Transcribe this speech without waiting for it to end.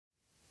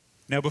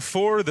Now,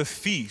 before the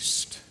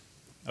feast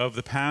of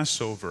the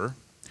Passover,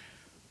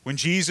 when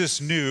Jesus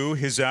knew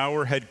his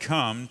hour had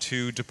come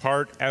to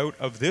depart out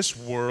of this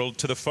world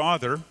to the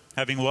Father,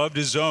 having loved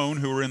his own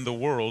who were in the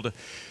world,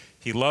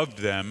 he loved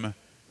them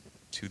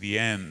to the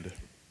end.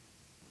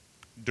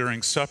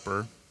 During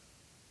supper,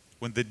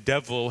 when the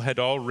devil had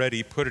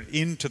already put it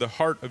into the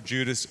heart of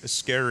Judas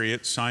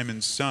Iscariot,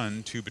 Simon's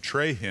son, to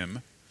betray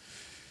him,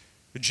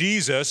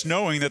 Jesus,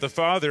 knowing that the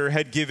Father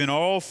had given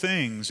all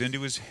things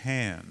into his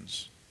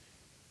hands,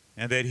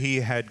 and that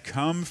he had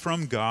come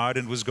from God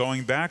and was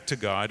going back to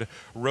God,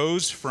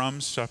 rose from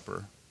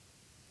supper.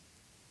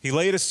 He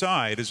laid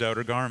aside his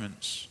outer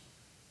garments,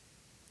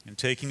 and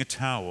taking a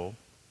towel,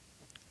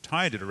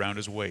 tied it around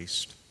his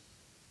waist.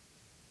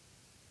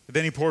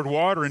 Then he poured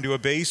water into a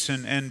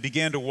basin and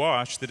began to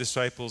wash the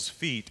disciples'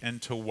 feet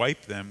and to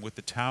wipe them with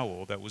the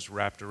towel that was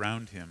wrapped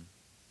around him.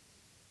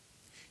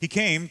 He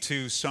came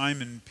to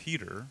Simon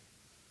Peter,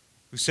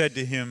 who said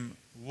to him,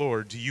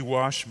 "Lord, do you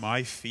wash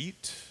my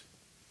feet?"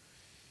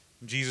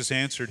 Jesus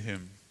answered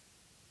him,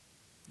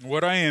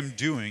 "What I am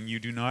doing you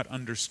do not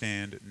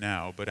understand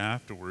now, but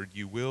afterward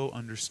you will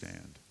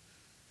understand."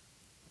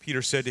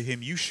 Peter said to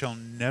him, "You shall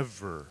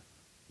never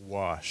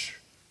wash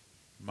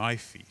my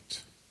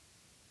feet."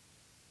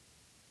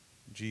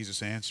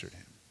 Jesus answered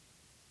him,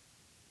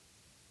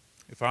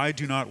 "If I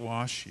do not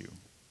wash you,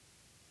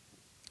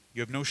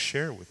 you have no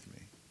share with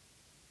me."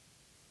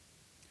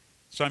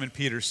 Simon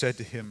Peter said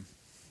to him,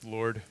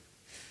 "Lord,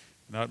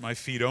 not my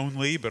feet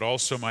only, but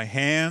also my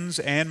hands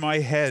and my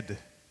head."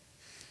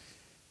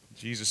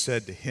 Jesus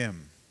said to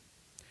him,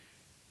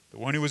 "The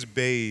one who is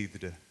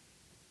bathed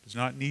does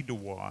not need to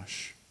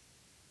wash,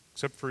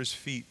 except for his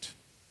feet,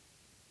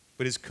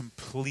 but is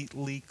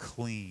completely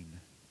clean.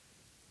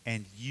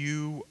 And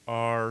you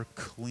are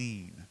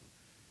clean,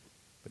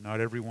 but not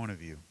every one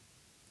of you."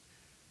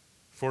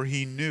 For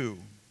he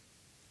knew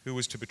who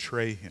was to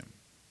betray him,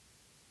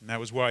 and that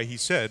was why he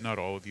said, "Not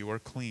all of you are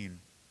clean."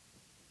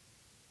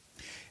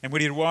 And when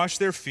he had washed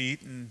their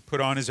feet and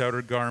put on his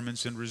outer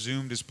garments and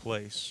resumed his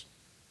place,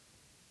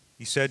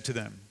 he said to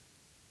them,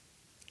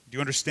 "Do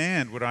you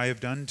understand what I have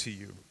done to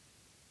you?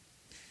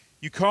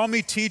 You call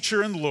me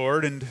teacher and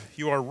Lord, and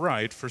you are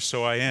right, for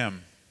so I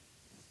am.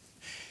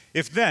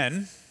 If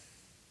then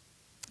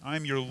I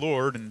am your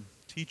Lord and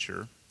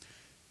teacher,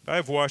 and I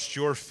have washed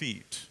your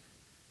feet,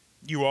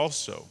 you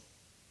also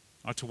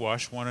ought to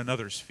wash one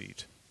another's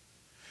feet.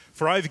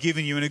 For I have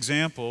given you an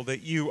example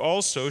that you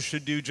also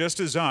should do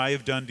just as I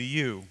have done to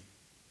you.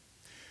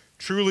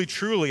 Truly,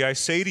 truly, I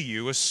say to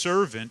you, a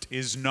servant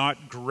is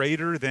not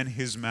greater than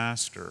his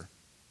master,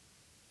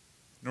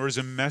 nor is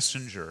a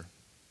messenger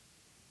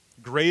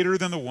greater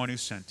than the one who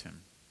sent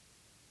him.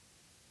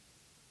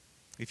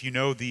 If you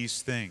know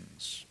these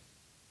things,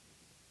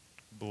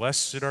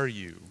 blessed are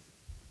you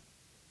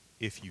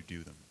if you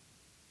do them."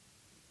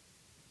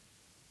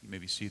 You may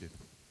be seated.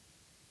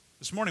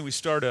 This morning we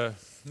start a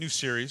new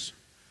series,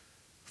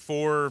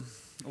 4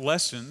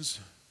 lessons,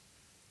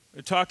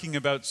 talking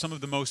about some of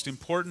the most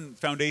important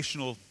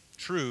foundational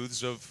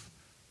truths of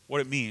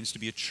what it means to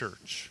be a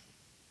church.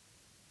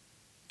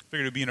 I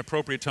figured it would be an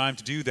appropriate time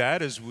to do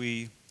that as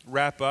we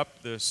wrap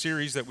up the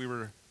series that we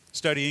were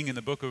studying in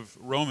the book of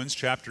Romans,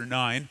 chapter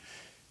 9,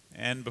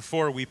 and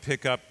before we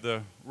pick up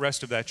the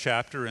rest of that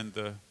chapter and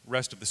the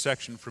rest of the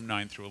section from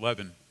 9 through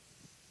 11.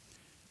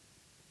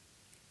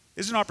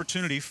 It's an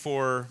opportunity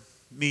for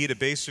me to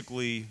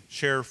basically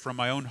share from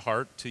my own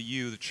heart to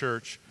you, the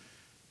church,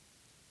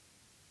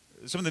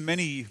 some of the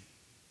many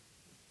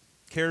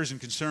cares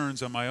and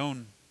concerns on my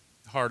own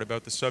heart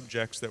about the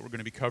subjects that we're going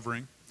to be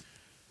covering.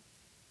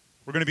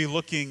 We're going to be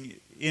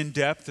looking in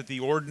depth at the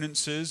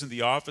ordinances and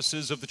the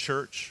offices of the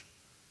church.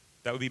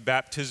 That would be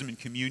baptism and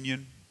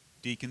communion,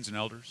 deacons and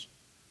elders.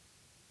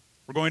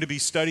 We're going to be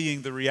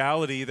studying the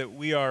reality that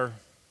we are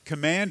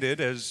commanded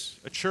as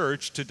a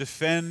church to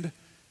defend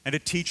and to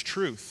teach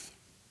truth.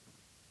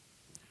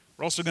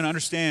 We're also going to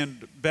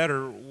understand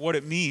better what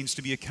it means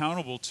to be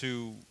accountable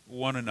to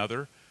one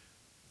another,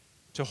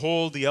 to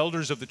hold the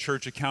elders of the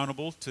church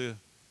accountable, to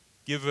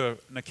give an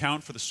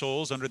account for the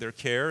souls under their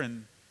care,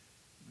 and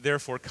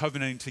therefore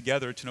covenanting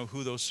together to know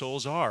who those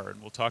souls are. And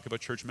we'll talk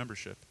about church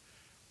membership.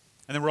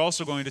 And then we're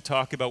also going to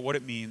talk about what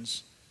it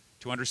means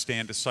to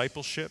understand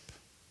discipleship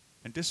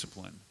and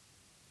discipline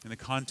in the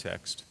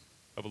context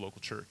of a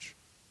local church.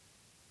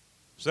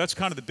 So that's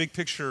kind of the big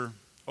picture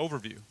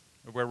overview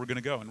of where we're going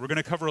to go. And we're going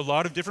to cover a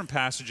lot of different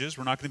passages.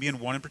 We're not going to be in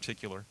one in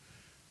particular.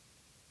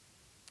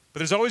 But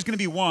there's always going to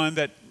be one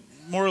that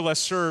more or less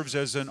serves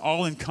as an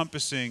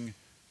all-encompassing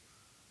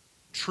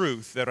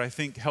truth that I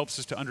think helps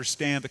us to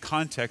understand the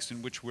context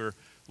in which we're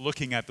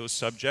looking at those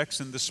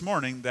subjects. And this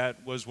morning,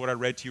 that was what I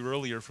read to you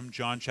earlier from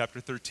John chapter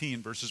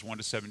 13, verses 1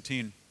 to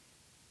 17.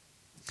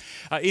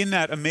 In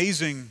that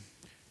amazing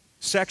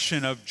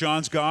section of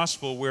John's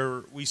gospel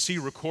where we see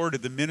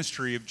recorded the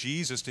ministry of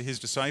Jesus to his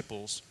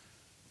disciples,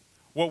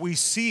 what we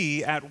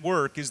see at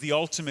work is the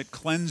ultimate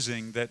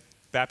cleansing that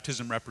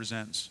baptism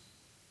represents.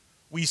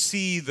 We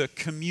see the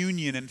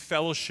communion and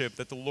fellowship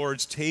that the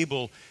Lord's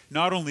table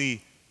not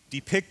only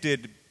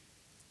depicted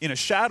in a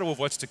shadow of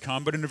what's to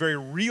come, but in a very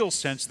real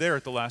sense there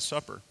at the Last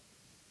Supper.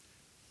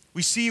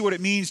 We see what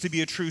it means to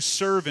be a true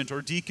servant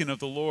or deacon of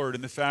the Lord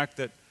in the fact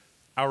that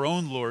our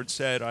own Lord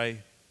said, I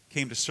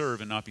came to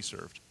serve and not be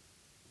served.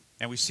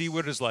 And we see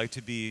what it is like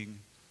to be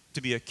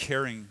a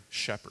caring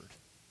shepherd,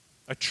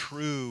 a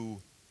true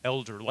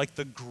elder, like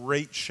the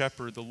great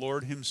shepherd, the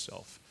Lord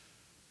himself,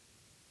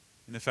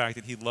 in the fact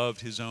that he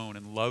loved his own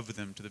and loved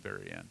them to the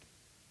very end.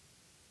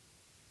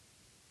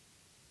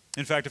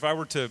 In fact, if I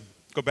were to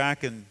go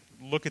back and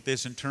look at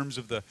this in terms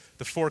of the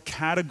four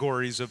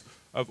categories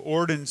of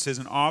ordinances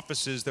and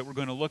offices that we're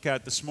going to look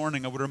at this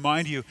morning, I would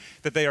remind you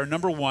that they are,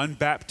 number 1,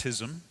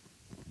 baptism;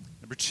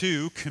 number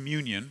 2,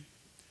 communion;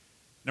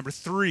 number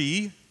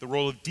 3, the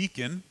role of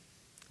deacon;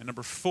 and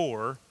number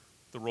 4,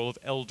 the role of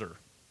elder.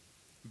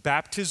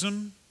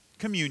 Baptism,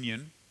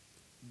 communion,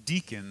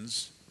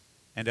 deacons,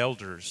 and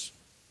elders.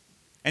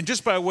 And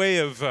just by way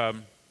of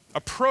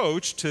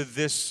approach to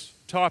this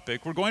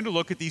topic, we're going to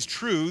look at these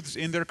truths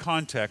in their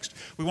context.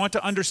 We want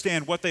to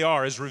understand what they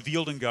are as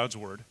revealed in God's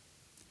Word.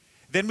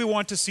 Then we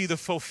want to see the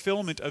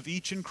fulfillment of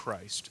each in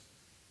Christ,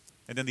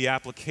 and then the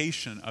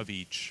application of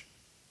each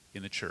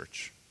in the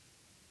church.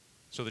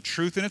 So the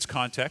truth in its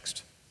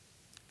context,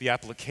 the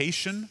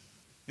application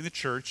in the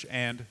church,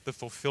 and the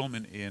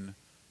fulfillment in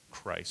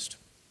Christ.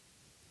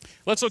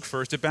 Let's look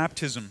first at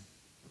baptism.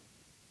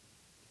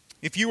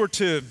 If you were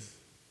to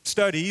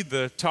study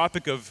the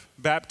topic of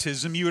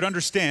baptism, you would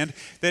understand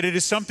that it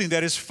is something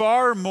that is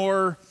far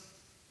more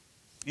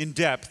in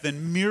depth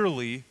than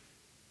merely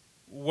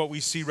what we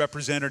see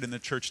represented in the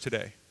church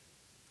today.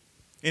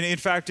 In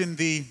fact, in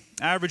the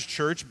average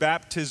church,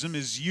 baptism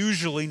is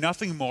usually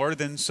nothing more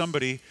than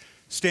somebody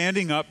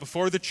standing up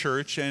before the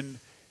church and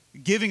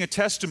giving a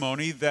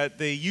testimony that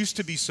they used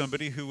to be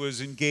somebody who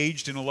was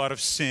engaged in a lot of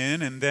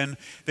sin, and then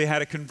they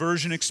had a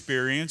conversion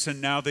experience,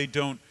 and now they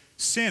don't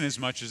sin as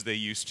much as they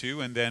used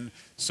to, and then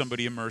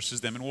somebody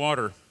immerses them in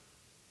water.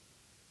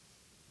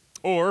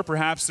 Or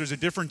perhaps there's a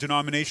different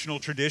denominational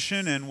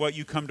tradition, and what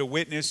you come to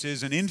witness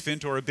is an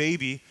infant or a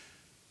baby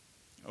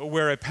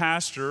where a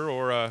pastor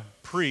or a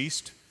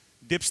priest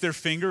dips their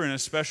finger in a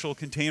special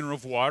container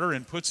of water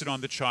and puts it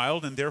on the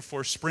child, and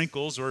therefore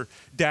sprinkles or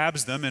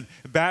dabs them and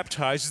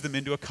baptizes them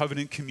into a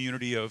covenant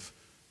community of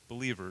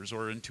believers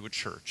or into a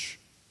church.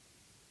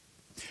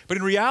 But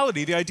in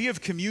reality, the idea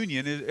of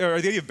communion,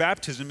 or the idea of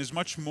baptism, is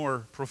much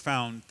more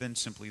profound than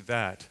simply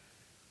that.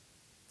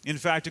 In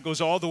fact, it goes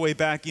all the way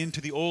back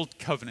into the Old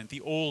Covenant,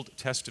 the Old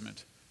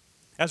Testament.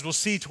 As we'll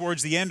see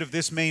towards the end of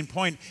this main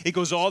point, it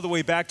goes all the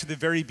way back to the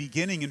very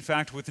beginning, in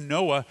fact, with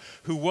Noah,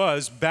 who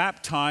was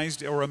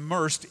baptized or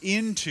immersed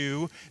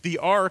into the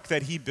ark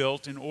that he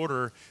built in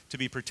order to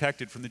be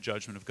protected from the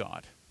judgment of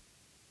God.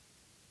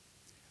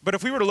 But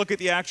if we were to look at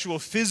the actual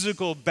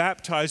physical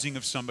baptizing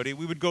of somebody,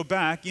 we would go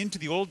back into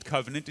the Old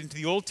Covenant, into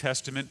the Old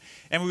Testament,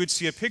 and we would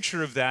see a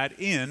picture of that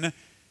in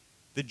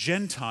the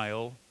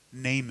Gentile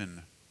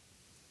Naaman.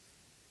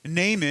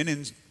 Naaman,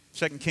 in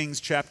 2 Kings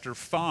chapter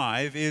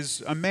 5,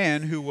 is a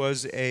man who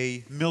was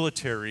a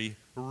military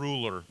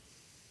ruler.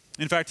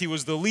 In fact, he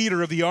was the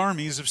leader of the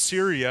armies of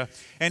Syria,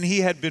 and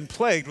he had been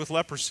plagued with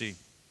leprosy.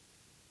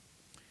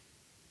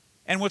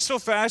 And what's so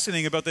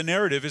fascinating about the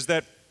narrative is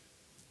that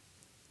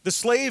the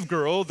slave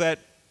girl that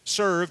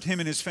served him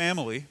and his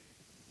family,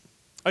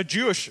 a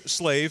Jewish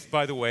slave,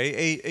 by the way,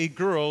 a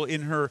girl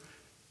in her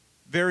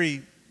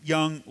very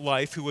young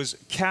life who was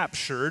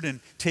captured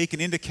and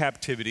taken into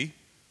captivity,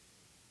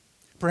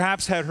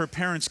 perhaps had her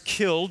parents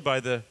killed by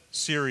the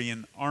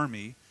Syrian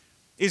army,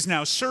 is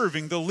now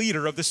serving the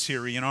leader of the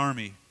Syrian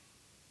army.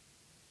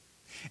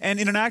 And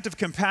in an act of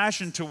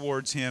compassion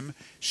towards him,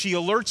 she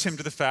alerts him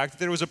to the fact that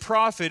there was a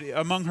prophet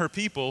among her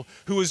people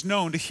who was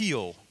known to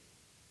heal.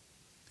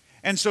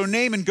 And so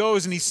Naaman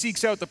goes and he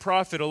seeks out the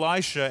prophet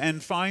Elisha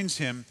and finds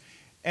him.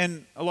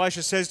 And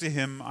Elisha says to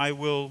him, I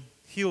will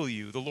heal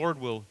you. The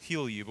Lord will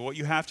heal you. But what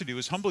you have to do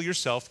is humble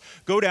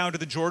yourself, go down to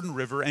the Jordan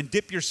River, and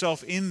dip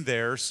yourself in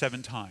there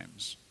 7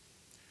 times.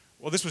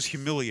 Well, this was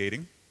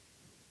humiliating.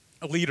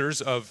 Leaders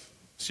of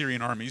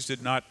Syrian armies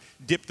did not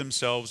dip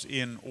themselves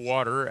in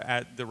water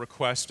at the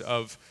request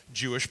of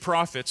Jewish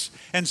prophets.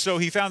 And so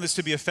he found this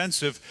to be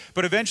offensive,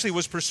 but eventually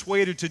was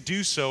persuaded to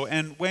do so.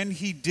 And when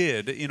he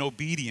did, in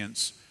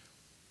obedience,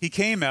 he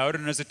came out,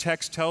 and as the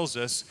text tells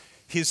us,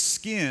 his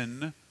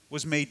skin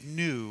was made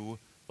new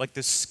like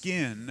the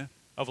skin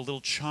of a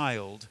little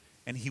child,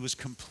 and he was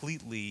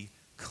completely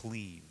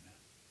clean.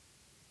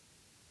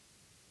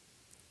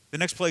 The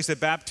next place that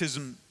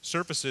baptism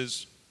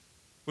surfaces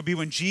would be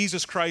when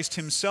Jesus Christ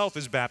himself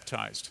is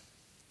baptized.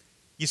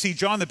 You see,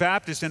 John the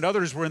Baptist and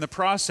others were in the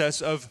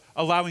process of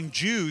allowing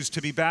Jews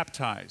to be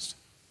baptized.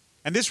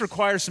 And this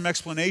requires some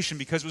explanation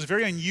because it was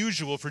very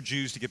unusual for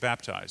Jews to get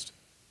baptized.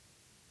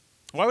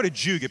 Why would a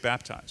Jew get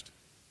baptized?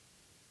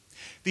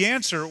 The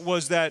answer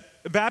was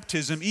that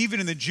baptism, even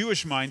in the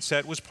Jewish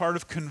mindset, was part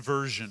of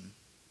conversion.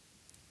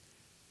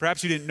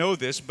 Perhaps you didn't know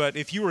this, but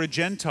if you were a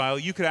Gentile,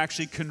 you could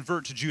actually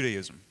convert to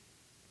Judaism.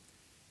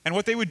 And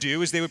what they would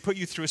do is they would put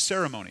you through a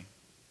ceremony.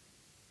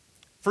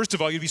 First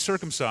of all, you'd be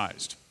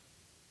circumcised.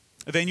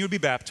 then you would be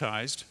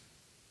baptized,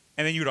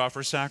 and then you would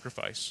offer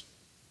sacrifice.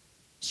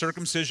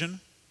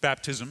 Circumcision,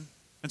 baptism,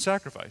 and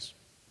sacrifice.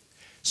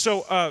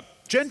 So a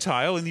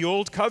Gentile in the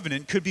Old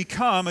Covenant could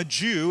become a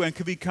Jew and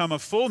could become a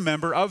full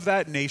member of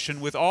that nation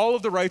with all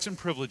of the rights and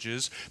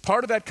privileges,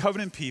 part of that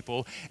covenant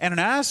people, and an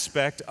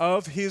aspect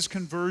of his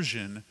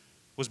conversion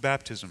was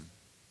baptism.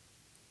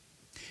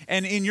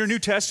 And in your New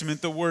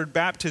Testament, the word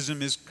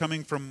baptism is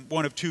coming from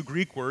one of two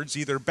Greek words,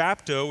 either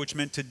bapto, which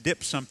meant to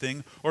dip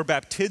something, or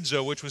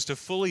baptizo, which was to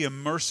fully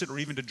immerse it or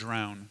even to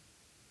drown.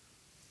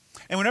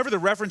 And whenever the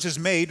reference is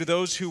made to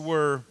those who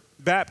were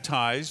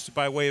baptized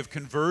by way of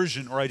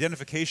conversion or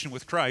identification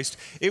with Christ,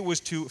 it was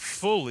to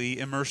fully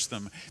immerse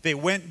them. They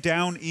went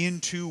down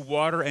into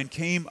water and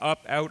came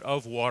up out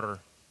of water.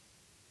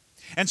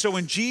 And so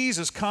when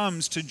Jesus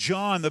comes to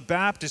John the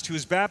Baptist, who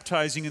is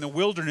baptizing in the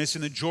wilderness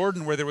in the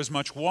Jordan where there was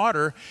much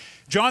water,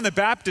 John the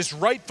Baptist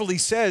rightfully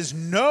says,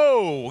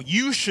 "No,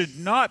 you should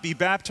not be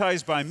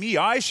baptized by me.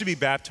 I should be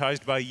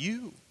baptized by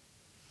you."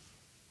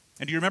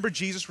 And do you remember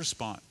Jesus'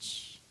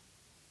 response?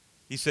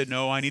 He said,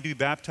 "No, I need to be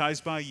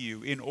baptized by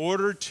you in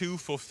order to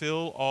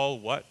fulfill all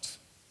what?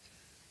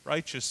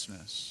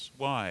 Righteousness."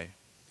 Why?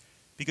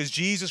 Because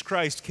Jesus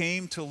Christ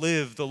came to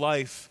live the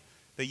life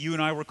that you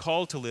and I were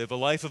called to live, a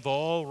life of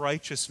all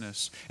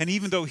righteousness. And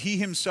even though he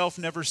himself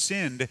never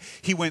sinned,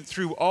 he went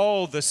through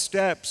all the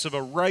steps of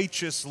a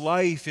righteous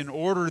life in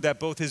order that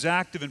both his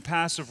active and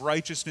passive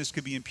righteousness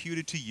could be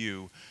imputed to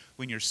you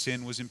when your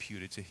sin was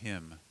imputed to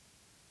him.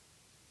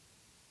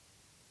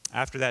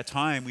 After that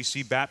time, we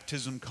see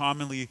baptism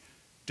commonly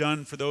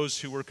done for those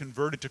who were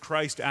converted to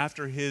Christ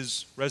after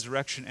his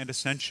resurrection and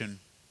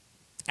ascension.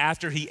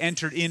 After he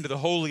entered into the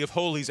Holy of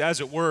Holies,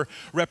 as it were,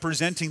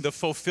 representing the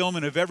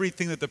fulfillment of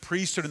everything that the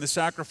priesthood and the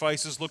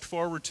sacrifices looked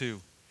forward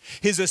to.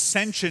 His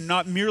ascension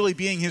not merely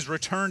being his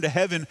return to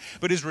heaven,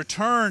 but his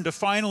return to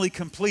finally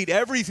complete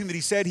everything that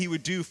he said he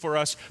would do for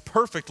us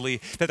perfectly,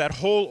 that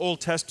whole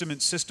Old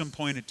Testament system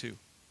pointed to.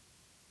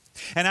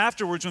 And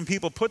afterwards, when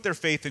people put their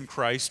faith in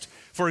Christ,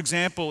 for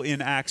example,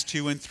 in Acts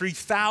 2, and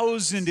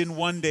 3,000 in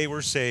one day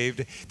were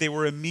saved, they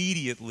were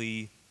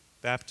immediately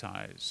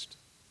baptized.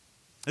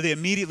 They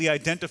immediately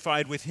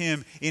identified with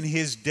him in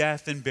his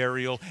death and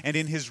burial and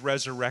in his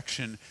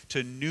resurrection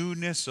to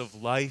newness of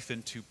life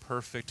and to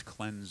perfect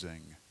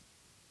cleansing.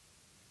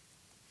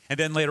 And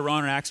then later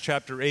on in Acts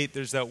chapter 8,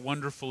 there's that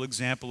wonderful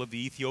example of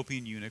the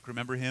Ethiopian eunuch.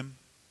 Remember him?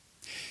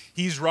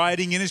 He's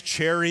riding in his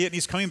chariot and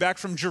he's coming back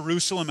from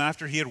Jerusalem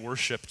after he had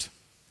worshiped.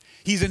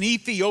 He's an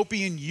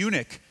Ethiopian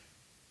eunuch.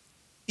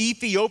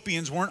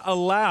 Ethiopians weren't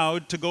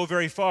allowed to go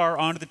very far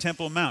onto the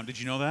Temple Mount. Did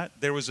you know that?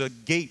 There was a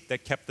gate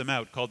that kept them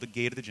out called the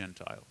Gate of the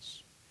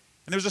Gentiles.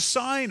 And there was a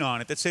sign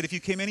on it that said, if you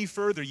came any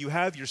further, you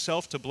have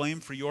yourself to blame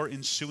for your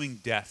ensuing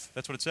death.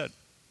 That's what it said.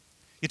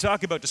 You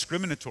talk about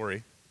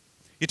discriminatory.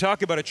 You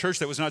talk about a church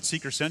that was not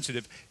seeker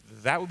sensitive.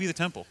 That would be the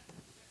temple.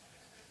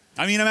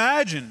 I mean,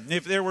 imagine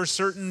if there were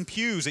certain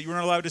pews that you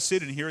weren't allowed to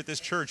sit in here at this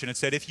church, and it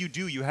said, if you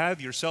do, you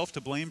have yourself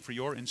to blame for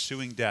your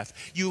ensuing death.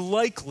 You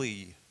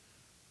likely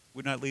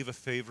would not leave a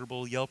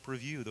favorable Yelp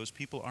review. Those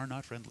people are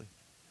not friendly.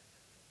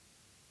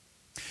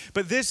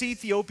 But this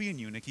Ethiopian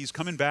eunuch, he's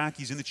coming back,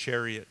 he's in the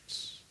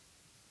chariots.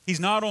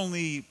 He's not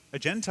only a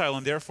Gentile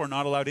and therefore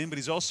not allowed in, but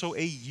he's also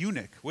a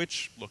eunuch,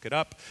 which, look it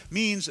up,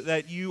 means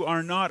that you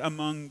are not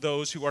among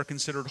those who are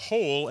considered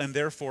whole and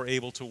therefore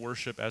able to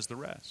worship as the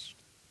rest.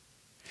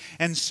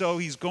 And so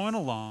he's going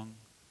along,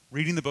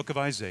 reading the book of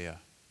Isaiah.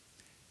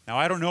 Now,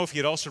 I don't know if he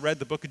had also read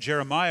the book of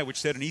Jeremiah, which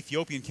said an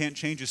Ethiopian can't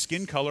change his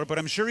skin color, but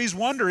I'm sure he's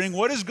wondering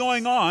what is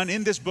going on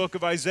in this book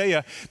of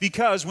Isaiah,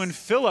 because when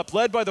Philip,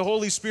 led by the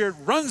Holy Spirit,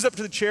 runs up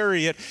to the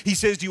chariot, he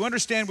says, "Do you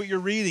understand what you're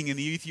reading?" And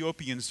the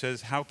Ethiopian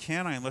says, "How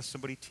can I unless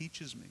somebody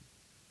teaches me?"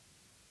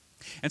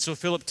 And so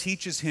Philip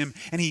teaches him,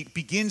 and he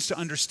begins to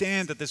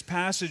understand that this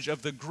passage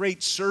of the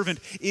great servant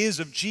is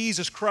of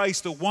Jesus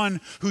Christ, the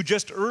one who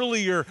just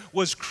earlier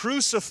was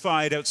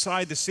crucified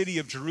outside the city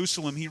of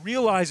Jerusalem. He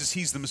realizes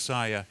he's the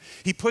Messiah.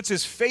 He puts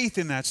his faith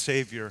in that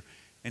Savior,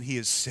 and he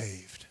is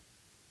saved.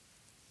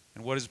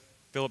 And what does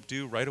Philip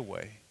do right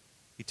away?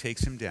 He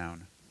takes him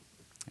down,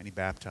 and he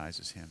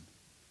baptizes him.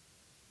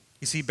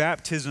 You see,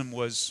 baptism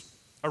was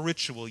a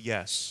ritual,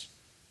 yes,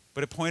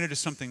 but it pointed to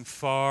something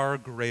far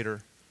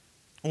greater.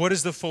 What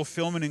is the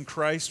fulfillment in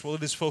Christ? Well,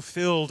 it is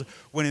fulfilled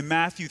when in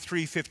Matthew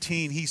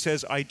 3:15 he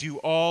says, "I do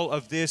all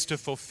of this to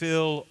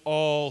fulfill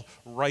all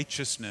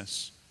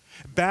righteousness."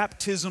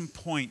 Baptism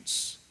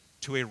points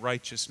to a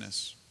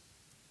righteousness.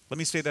 Let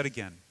me say that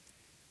again.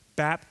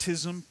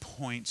 Baptism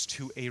points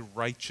to a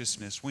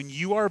righteousness. When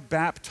you are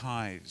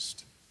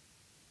baptized,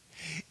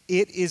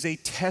 it is a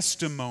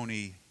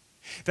testimony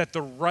that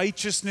the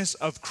righteousness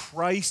of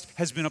Christ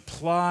has been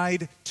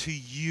applied to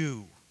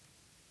you.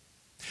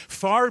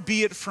 Far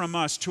be it from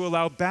us to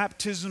allow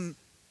baptism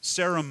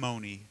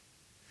ceremony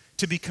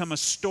to become a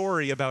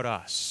story about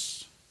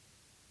us.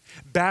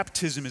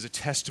 Baptism is a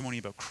testimony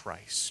about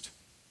Christ.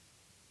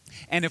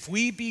 And if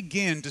we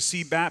begin to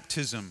see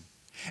baptism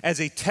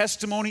as a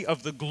testimony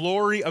of the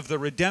glory of the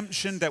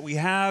redemption that we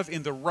have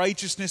in the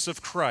righteousness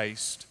of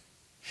Christ,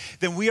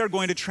 then we are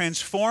going to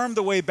transform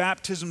the way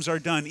baptisms are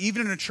done,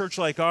 even in a church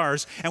like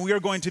ours, and we are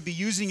going to be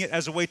using it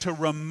as a way to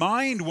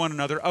remind one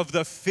another of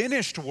the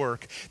finished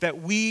work,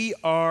 that we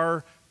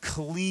are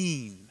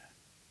clean.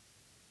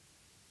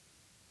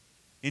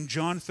 In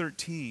John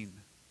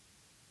 13,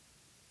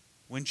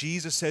 when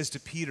Jesus says to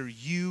Peter,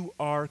 "You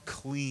are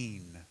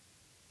clean,"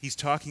 he's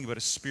talking about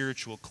a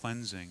spiritual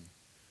cleansing.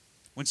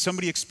 When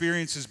somebody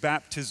experiences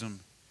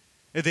baptism,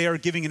 they are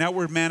giving an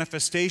outward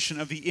manifestation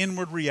of the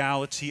inward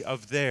reality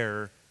of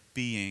their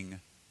being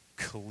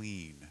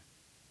clean.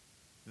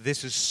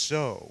 This is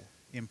so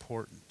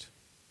important.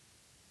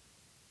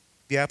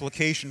 The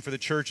application for the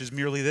church is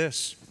merely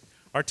this: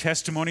 our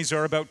testimonies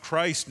are about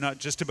Christ, not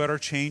just about our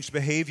changed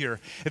behavior.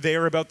 They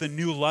are about the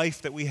new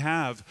life that we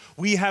have.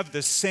 We have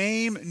the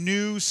same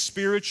new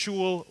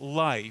spiritual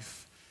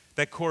life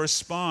that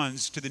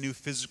corresponds to the new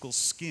physical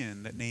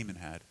skin that Naaman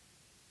had.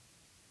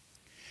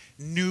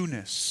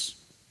 Newness,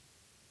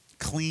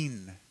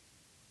 clean,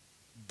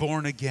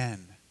 born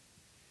again.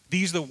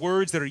 These are the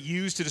words that are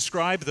used to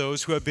describe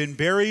those who have been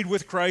buried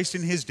with Christ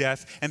in his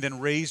death and then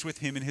raised with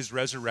him in his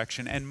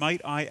resurrection. And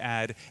might I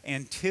add,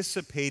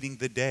 anticipating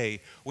the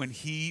day when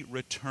he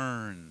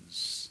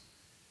returns,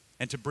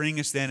 and to bring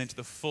us then into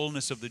the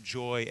fullness of the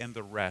joy and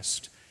the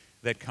rest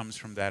that comes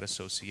from that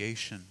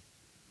association.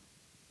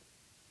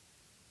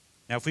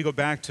 Now, if we go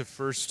back to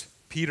 1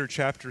 Peter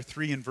chapter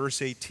 3 and verse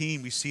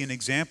 18, we see an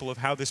example of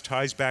how this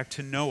ties back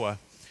to Noah.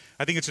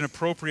 I think it's an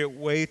appropriate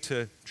way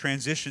to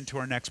transition to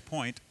our next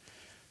point.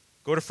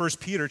 Go to 1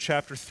 Peter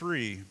chapter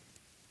 3.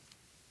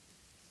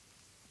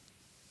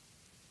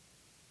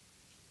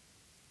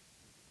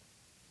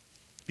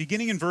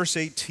 Beginning in verse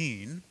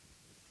 18,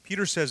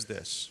 Peter says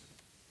this: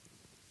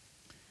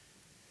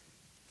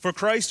 "For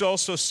Christ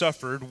also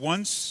suffered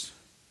once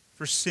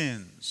for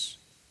sins,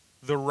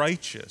 the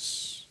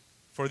righteous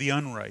for the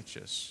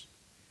unrighteous,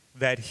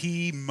 that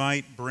he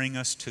might bring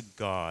us to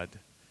God,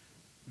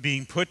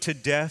 being put to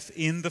death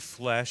in the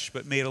flesh,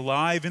 but made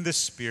alive in the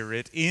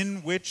Spirit,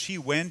 in which he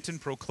went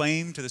and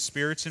proclaimed to the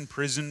spirits in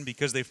prison,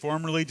 because they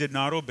formerly did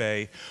not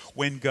obey,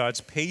 when God's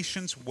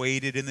patience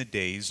waited in the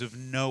days of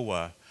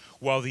Noah,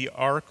 while the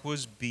ark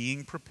was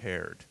being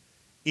prepared,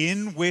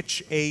 in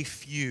which a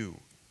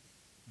few,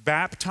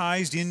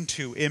 baptized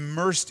into,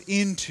 immersed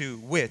into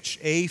which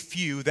a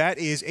few, that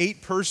is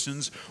 8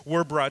 persons,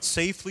 were brought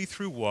safely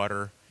through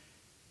water,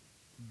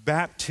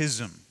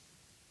 baptism,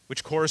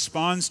 which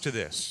corresponds to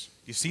this."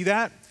 You see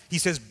that? He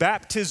says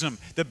baptism.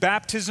 The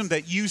baptism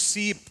that you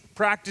see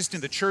practiced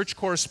in the church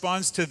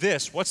corresponds to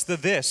this. What's the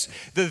this?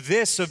 The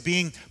this of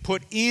being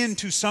put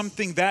into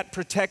something that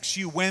protects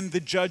you when the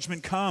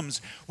judgment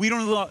comes. We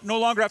no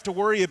longer have to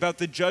worry about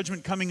the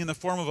judgment coming in the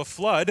form of a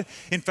flood.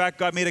 In fact,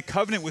 God made a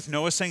covenant with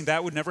Noah saying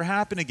that would never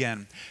happen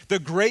again. The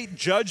great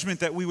judgment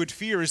that we would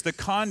fear is the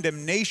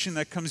condemnation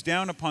that comes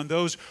down upon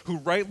those who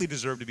rightly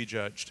deserve to be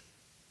judged.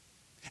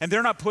 And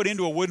they're not put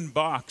into a wooden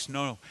box.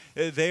 No,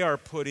 they are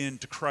put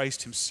into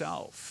Christ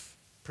himself,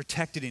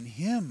 protected in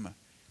him.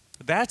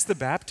 That's the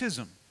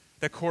baptism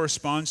that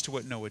corresponds to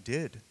what Noah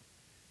did.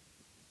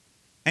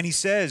 And he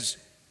says,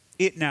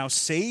 it now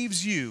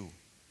saves you,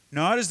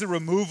 not as the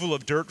removal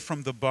of dirt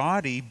from the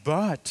body,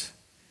 but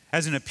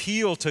as an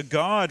appeal to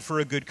God for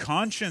a good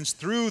conscience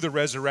through the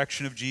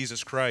resurrection of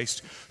Jesus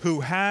Christ,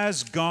 who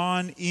has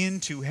gone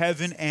into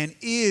heaven and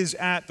is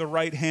at the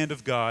right hand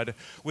of God,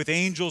 with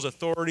angels,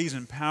 authorities,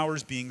 and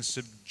powers being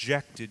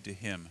subjected to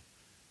him.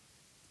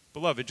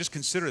 Beloved, just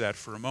consider that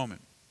for a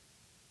moment.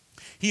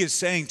 He is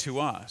saying to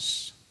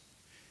us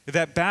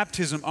that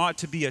baptism ought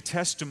to be a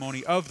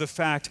testimony of the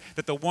fact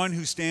that the one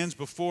who stands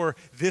before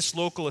this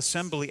local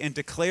assembly and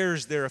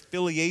declares their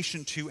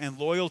affiliation to and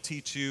loyalty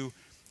to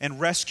and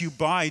rescue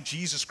by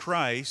Jesus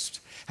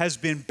Christ has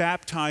been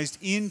baptized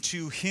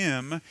into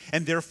him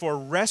and therefore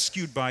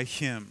rescued by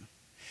him.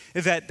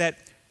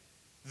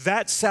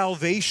 That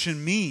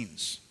salvation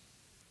means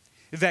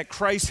that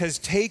Christ has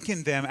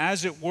taken them,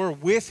 as it were,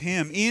 with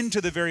him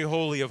into the very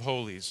holy of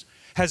holies,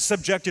 has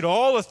subjected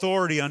all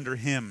authority under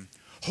him,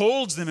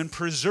 holds them and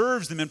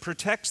preserves them and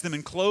protects them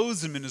and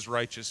clothes them in his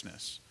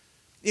righteousness.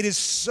 It is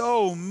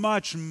so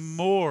much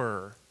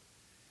more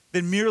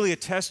than merely a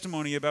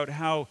testimony about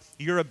how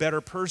you're a better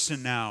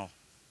person now.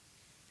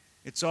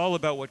 It's all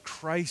about what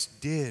Christ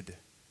did.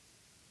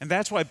 And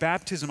that's why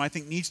baptism, I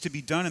think, needs to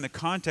be done in the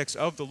context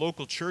of the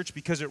local church,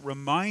 because it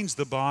reminds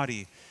the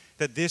body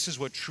that this is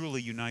what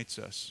truly unites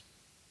us.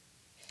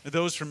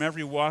 Those from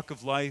every walk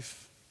of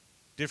life,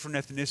 different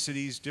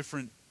ethnicities,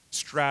 different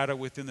strata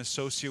within the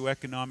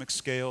socioeconomic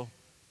scale,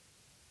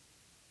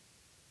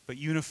 but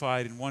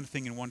unified in one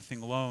thing and one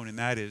thing alone, and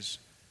that is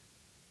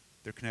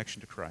their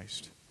connection to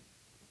Christ.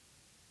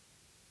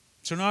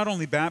 So not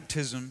only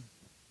baptism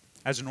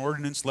as an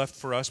ordinance left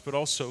for us, but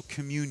also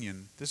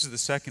communion. This is the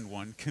second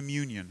one,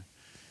 communion.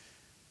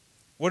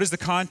 What is the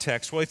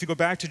context? Well, if you go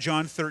back to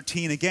John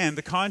 13 again,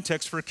 the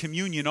context for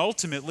communion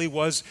ultimately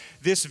was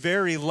this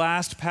very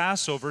last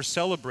Passover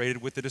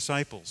celebrated with the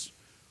disciples.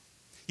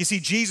 You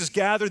see, Jesus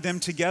gathered them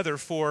together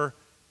for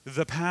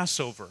the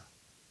Passover,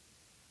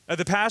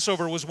 The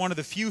Passover was one of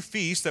the few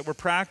feasts that were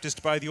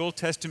practiced by the Old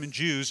Testament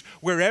Jews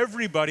where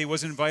everybody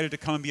was invited to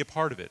come and be a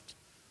part of it.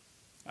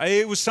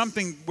 It was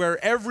something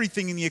where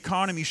everything in the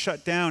economy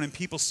shut down and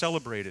people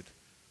celebrated.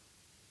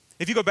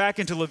 If you go back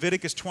into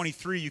Leviticus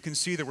 23, you can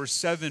see there were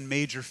 7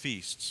 major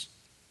feasts.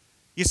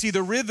 You see,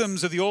 the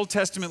rhythms of the Old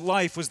Testament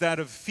life was that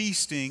of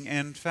feasting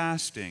and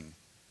fasting.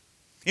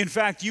 In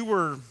fact, you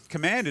were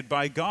commanded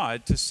by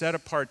God to set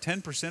apart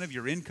 10% of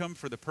your income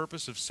for the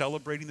purpose of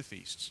celebrating the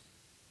feasts.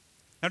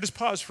 Now just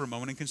pause for a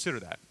moment and consider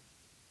that.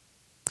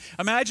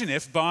 Imagine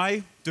if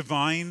by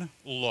divine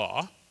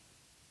law,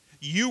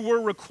 you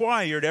were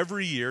required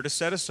every year to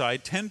set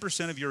aside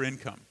 10% of your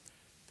income.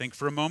 Think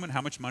for a moment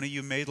how much money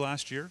you made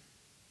last year.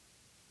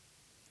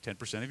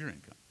 10% of your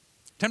income.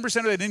 10%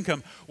 of that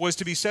income was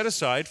to be set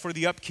aside for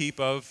the upkeep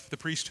of the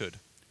priesthood,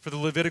 for the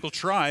Levitical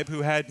tribe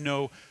who had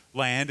no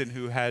land and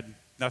who had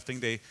nothing.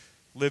 They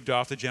lived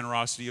off the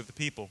generosity of the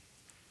people.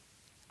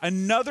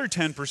 Another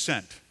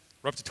 10%,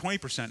 we're up to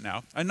 20%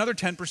 now, another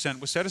 10%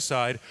 was set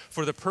aside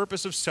for the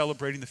purpose of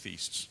celebrating the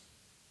feasts.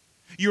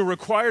 You are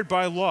required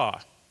by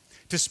law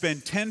to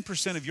spend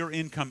 10% of your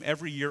income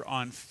every year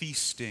on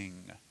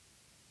feasting.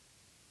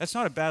 That's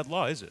not a bad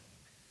law, is it?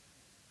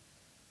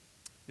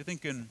 You're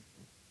thinking,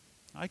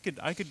 I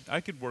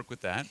could work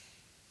with that.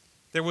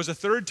 There was a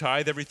third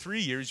tithe every 3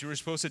 years. You were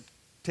supposed to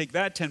take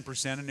that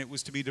 10% and it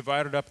was to be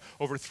divided up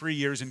over 3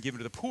 years and given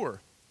to the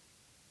poor.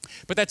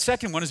 But that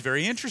second one is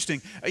very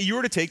interesting. You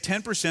were to take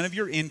 10% of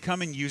your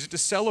income and use it to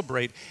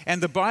celebrate.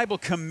 And the Bible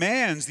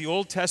commands the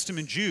Old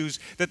Testament Jews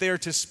that they are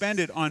to spend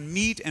it on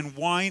meat and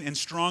wine and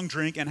strong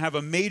drink and have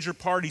a major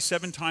party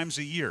 7 times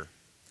a year.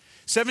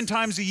 7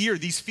 times a year,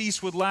 these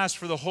feasts would last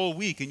for the whole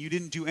week, and you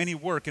didn't do any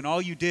work, and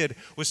all you did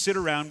was sit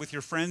around with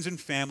your friends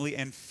and family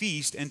and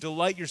feast and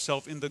delight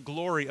yourself in the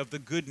glory of the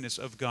goodness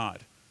of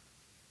God.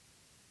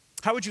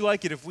 How would you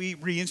like it if we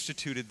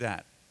reinstituted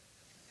that?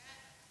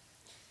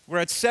 We're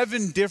at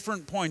 7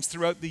 different points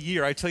throughout the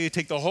year. I tell you,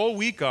 take the whole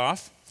week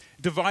off,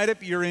 divide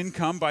up your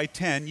income by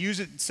 10, use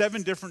it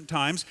 7 different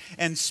times,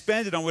 and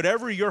spend it on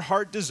whatever your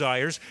heart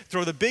desires.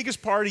 Throw the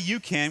biggest party you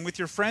can with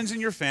your friends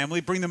and your family.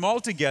 Bring them all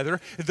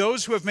together.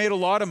 Those who have made a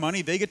lot of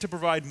money, they get to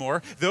provide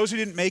more. Those who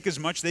didn't make as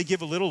much, they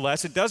give a little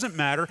less. It doesn't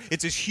matter.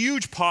 It's this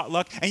huge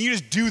potluck, and you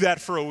just do that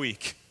for a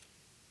week.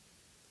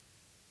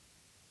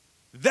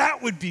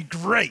 That would be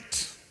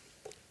great.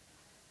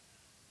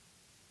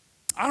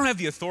 I don't have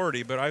the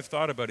authority, but I've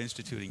thought about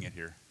instituting it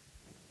here.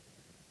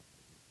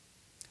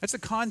 That's the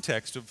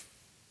context of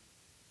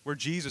where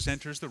Jesus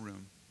enters the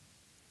room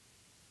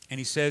and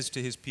he says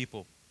to his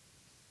people,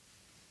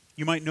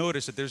 you might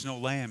notice that there's no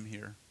lamb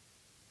here.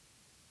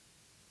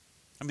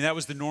 I mean, that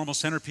was the normal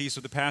centerpiece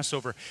of the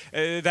Passover.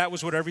 That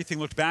was what everything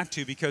looked back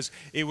to, because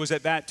it was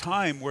at that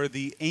time where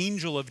the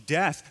angel of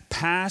death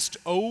passed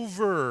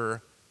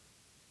over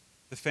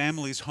the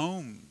family's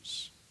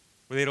homes,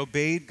 where they'd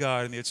obeyed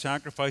God and they'd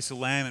sacrificed a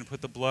lamb and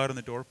put the blood on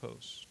the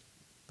doorpost.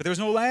 But there was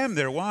no lamb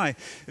there. Why?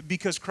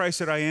 Because Christ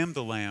said, I am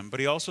the lamb. But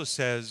he also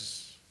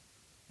says,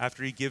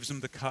 after he gives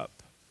them the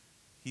cup,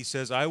 he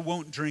says, I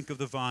won't drink of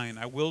the vine.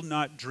 I will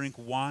not drink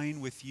wine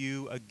with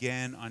you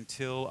again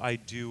until I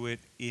do it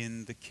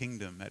in the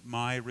kingdom, at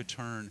my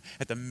return,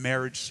 at the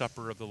marriage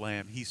supper of the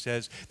Lamb. He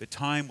says, the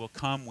time will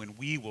come when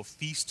we will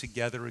feast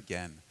together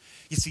again.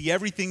 You see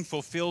everything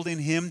fulfilled in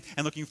him,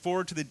 and looking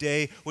forward to the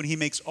day when he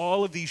makes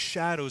all of these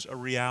shadows a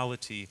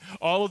reality.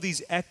 All of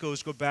these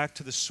echoes go back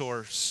to the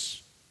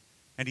source.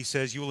 And he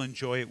says, you will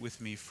enjoy it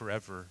with me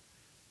forever.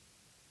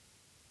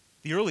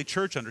 The early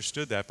church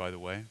understood that, by the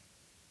way.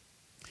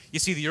 You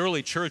see, the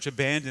early church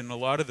abandoned a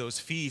lot of those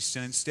feasts,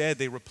 and instead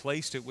they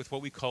replaced it with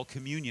what we call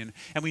communion.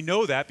 And we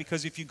know that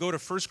because if you go to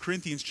 1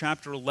 Corinthians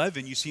chapter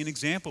 11, you see an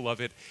example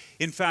of it.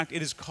 In fact,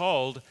 it is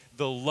called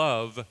the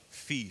love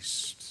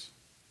feast.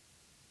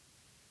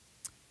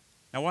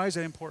 Now, why is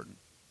that important?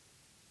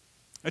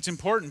 It's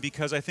important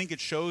because I think it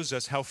shows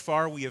us how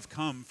far we have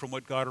come from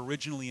what God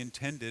originally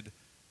intended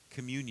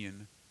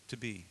communion to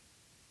be.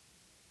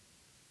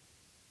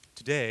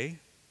 Today,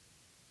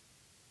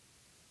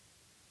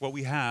 what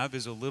we have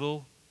is a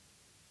little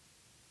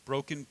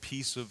broken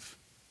piece of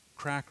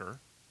cracker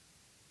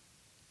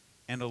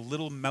and a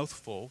little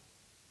mouthful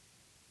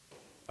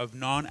of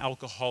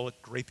non-alcoholic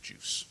grape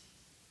juice.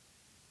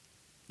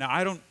 Now,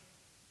 I don't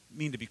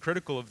mean to be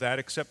critical of that,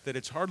 except that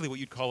it's hardly what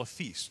you'd call a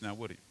feast, now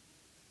would it?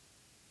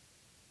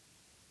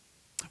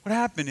 What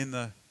happened in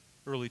the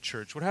early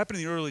church? What happened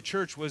in the early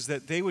church was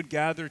that they would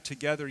gather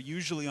together,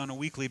 usually on a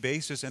weekly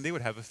basis, and they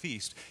would have a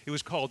feast. It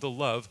was called the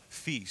love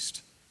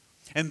feast.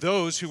 And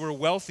those who were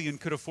wealthy and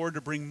could afford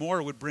to bring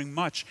more would bring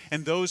much.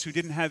 And those who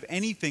didn't have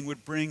anything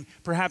would bring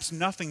perhaps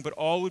nothing, but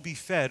all would be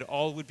fed,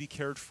 all would be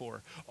cared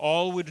for.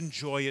 All would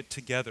enjoy it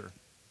together.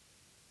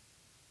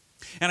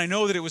 And I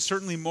know that it was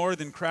certainly more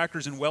than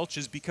crackers and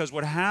Welch's, because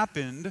what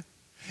happened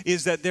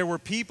is that there were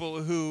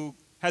people who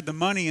had the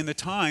money and the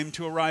time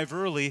to arrive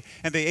early,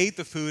 and they ate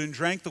the food and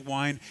drank the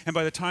wine, and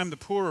by the time the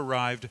poor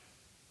arrived,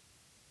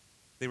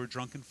 they were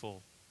drunk and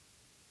full.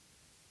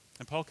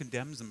 And Paul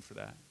condemns them for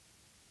that.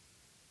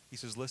 He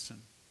says,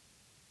 listen,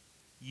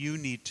 you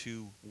need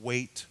to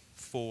wait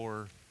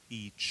for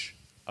each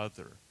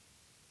other.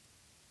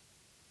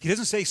 He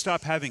doesn't say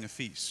stop having a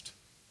feast.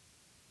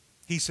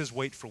 He says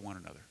wait for one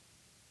another.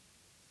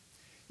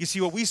 You see,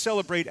 what we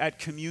celebrate at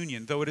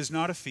communion, though it is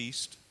not a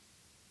feast,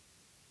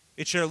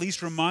 it should at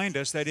least remind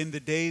us that in the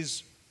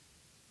days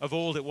of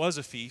old it was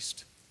a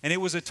feast, and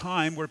it was a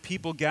time where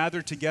people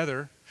gathered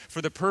together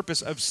for the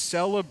purpose of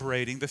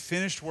celebrating the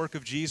finished work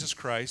of Jesus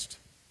Christ.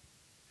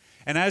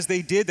 And as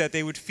they did that,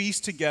 they would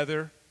feast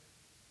together,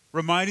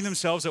 reminding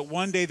themselves that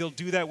one day they'll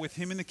do that with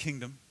him in the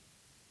kingdom.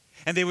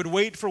 And they would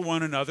wait for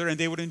one another, and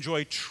they would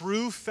enjoy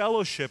true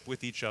fellowship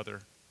with each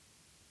other.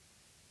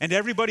 And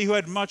everybody who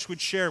had much would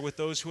share with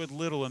those who had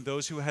little, and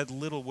those who had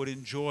little would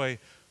enjoy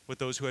what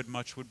those who had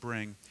much would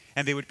bring.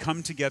 And they would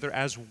come together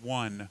as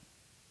one,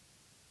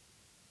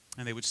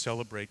 and they would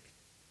celebrate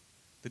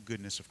the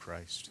goodness of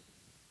Christ.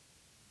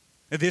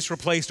 This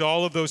replaced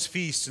all of those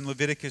feasts in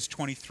Leviticus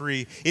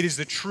 23. It is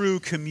the true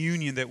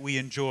communion that we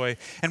enjoy.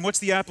 And what's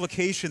the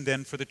application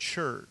then for the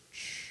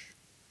church?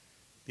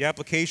 The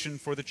application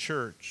for the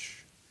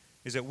church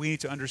is that we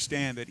need to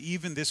understand that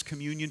even this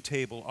communion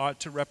table ought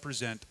to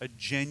represent a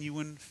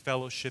genuine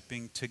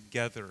fellowshipping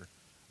together,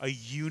 a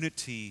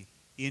unity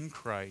in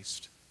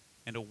Christ,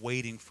 and a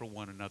waiting for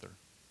one another.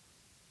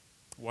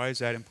 Why is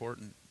that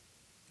important?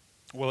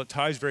 Well, it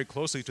ties very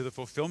closely to the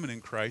fulfillment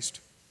in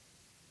Christ.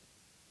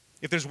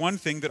 If there's one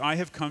thing that I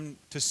have come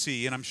to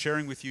see, and I'm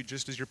sharing with you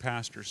just as your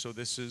pastor, so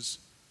this is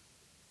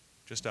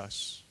just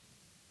us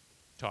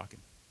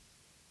talking.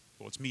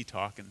 Well, it's me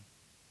talking.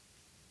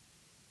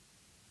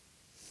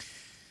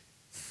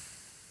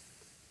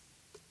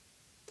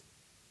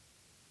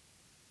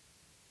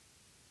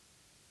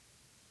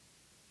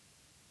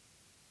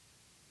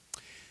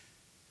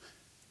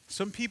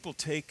 Some people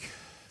take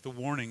the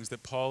warnings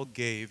that Paul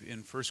gave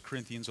in 1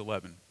 Corinthians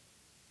 11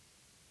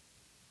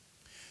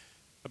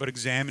 about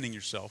examining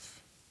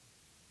yourself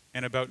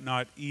and about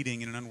not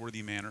eating in an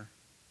unworthy manner,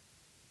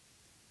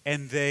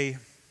 and they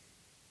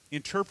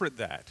interpret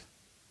that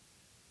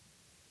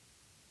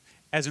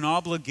as an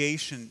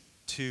obligation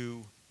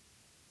to,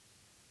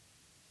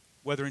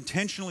 whether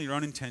intentionally or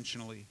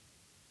unintentionally,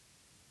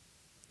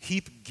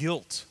 heap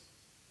guilt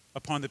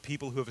upon the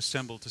people who have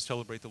assembled to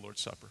celebrate the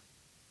Lord's Supper.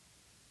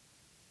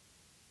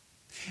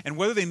 And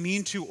whether they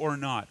mean to or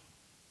not,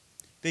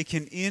 they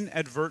can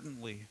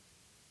inadvertently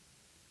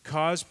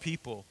cause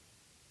people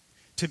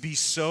to be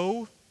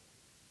so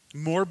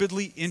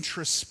morbidly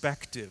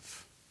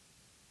introspective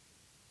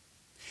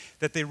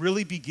that they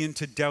really begin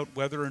to doubt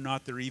whether or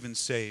not they're even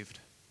saved.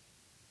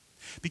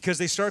 Because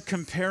they start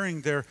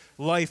comparing their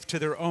life to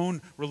their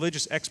own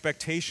religious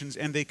expectations,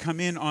 and they come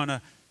in on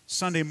a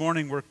Sunday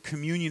morning where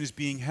communion is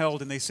being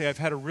held, and they say, I've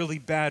had a really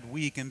bad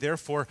week, and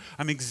therefore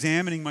I'm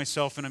examining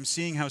myself, and I'm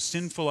seeing how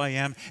sinful I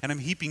am, and I'm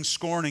heaping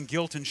scorn and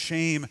guilt and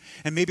shame,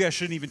 and maybe I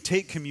shouldn't even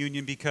take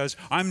communion because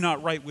I'm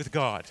not right with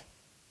God.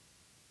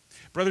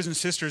 Brothers and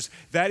sisters,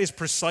 that is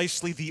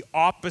precisely the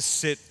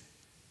opposite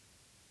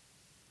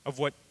of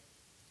what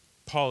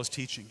Paul is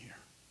teaching here.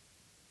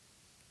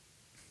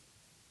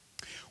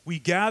 We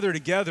gather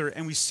together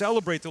and we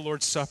celebrate the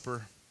Lord's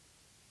Supper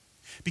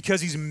because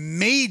he's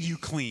made you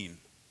clean.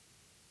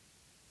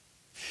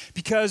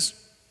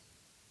 Because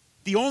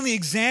the only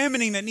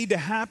examining that needed to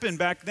happen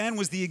back then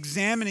was the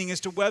examining as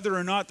to whether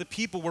or not the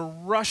people were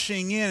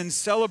rushing in and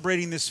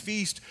celebrating this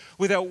feast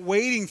without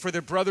waiting for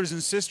their brothers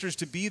and sisters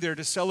to be there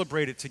to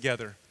celebrate it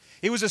together.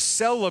 It was a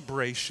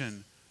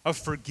celebration of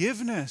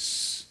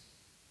forgiveness,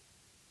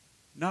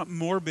 not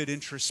morbid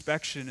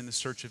introspection in the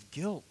search of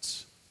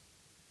guilt.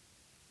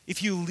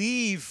 If you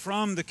leave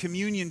from the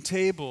communion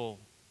table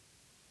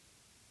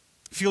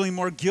feeling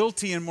more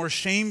guilty and more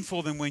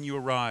shameful than when you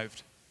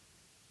arrived,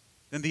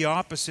 then the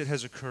opposite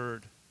has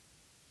occurred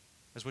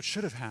as what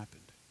should have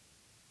happened.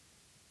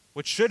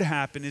 What should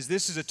happen is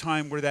this is a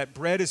time where that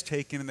bread is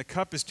taken and the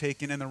cup is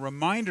taken and the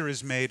reminder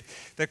is made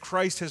that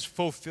Christ has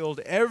fulfilled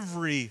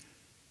every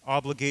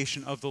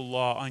obligation of the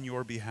law on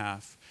your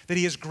behalf, that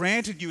he has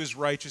granted you his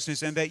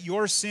righteousness, and that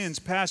your sins,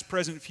 past,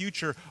 present,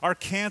 future, are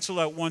canceled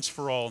out once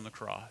for all on the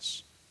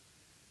cross.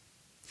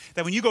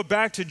 That when you go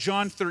back to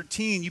John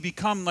 13, you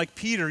become like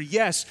Peter.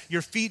 Yes,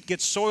 your feet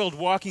get soiled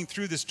walking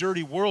through this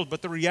dirty world,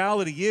 but the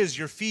reality is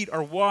your feet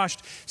are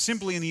washed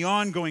simply in the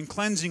ongoing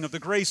cleansing of the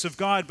grace of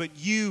God, but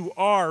you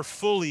are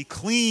fully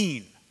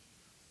clean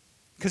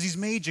because he's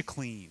made you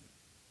clean.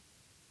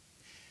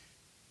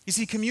 You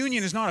see,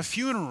 communion is not a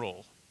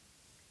funeral.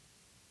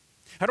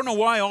 I don't know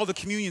why all the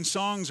communion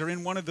songs are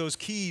in one of those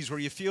keys where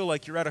you feel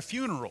like you're at a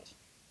funeral.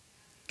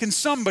 Can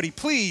somebody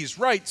please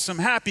write some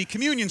happy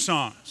communion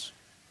songs?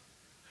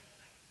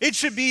 It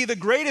should be the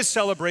greatest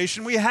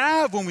celebration we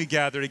have when we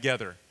gather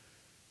together.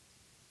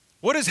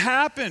 What has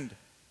happened?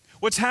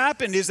 What's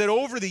happened is that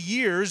over the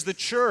years, the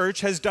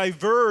church has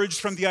diverged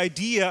from the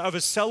idea of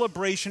a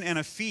celebration and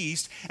a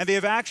feast, and they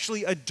have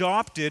actually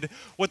adopted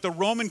what the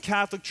Roman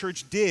Catholic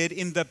Church did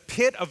in the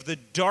pit of the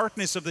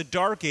darkness of the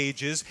Dark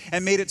Ages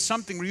and made it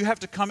something where you have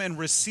to come and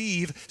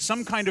receive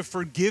some kind of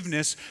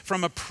forgiveness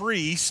from a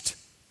priest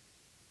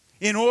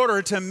in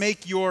order to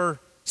make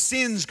your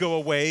sins go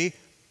away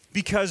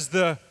because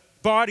the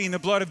body and the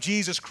blood of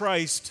Jesus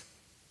Christ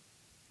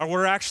are what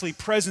are actually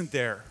present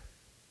there.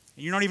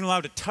 And you're not even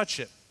allowed to touch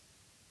it.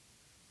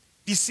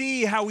 You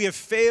see how we have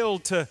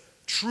failed to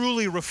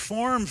truly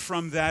reform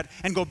from that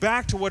and go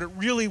back to what it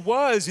really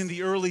was in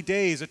the early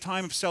days, a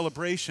time of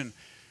celebration.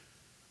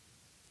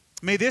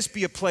 May this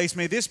be a place,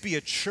 may this be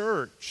a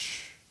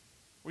church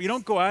where you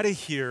don't go out of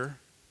here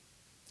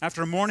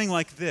after a morning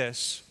like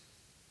this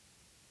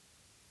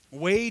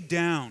weighed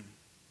down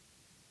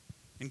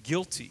and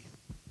guilty,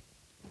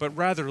 but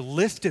rather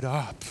lifted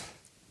up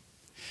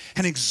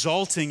and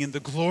exulting in the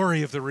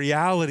glory of the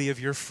reality of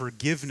your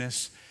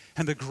forgiveness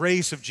and the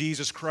grace of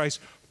Jesus Christ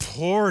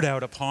poured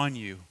out upon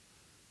you.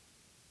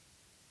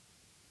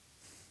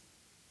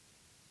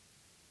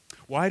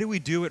 Why do we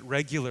do it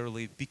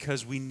regularly?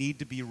 Because we need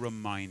to be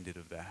reminded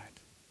of that.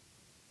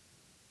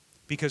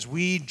 Because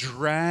we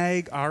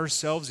drag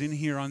ourselves in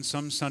here on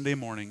some Sunday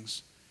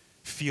mornings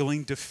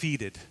feeling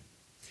defeated.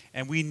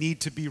 And we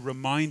need to be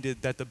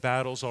reminded that the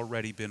battle's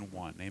already been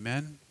won.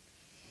 Amen?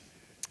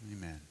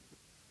 Amen.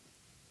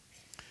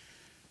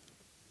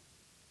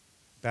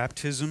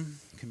 Baptism,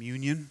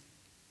 communion.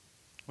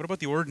 What about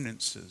the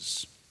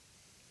ordinances?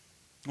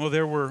 Well,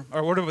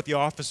 what about the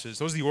offices?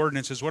 Those are the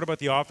ordinances. What about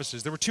the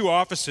offices? There were 2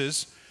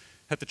 offices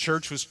that the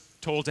church was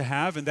told to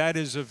have, and that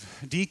is of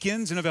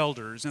deacons and of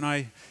elders. And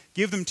I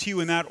give them to you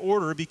in that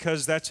order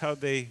because that's how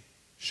they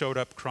showed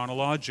up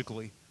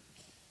chronologically.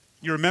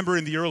 You remember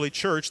in the early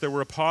church, there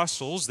were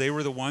apostles. They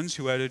were the ones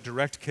who had a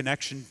direct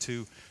connection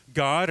to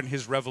God and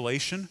his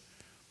revelation.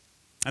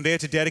 And they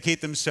had to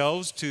dedicate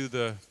themselves to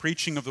the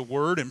preaching of the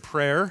word and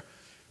prayer.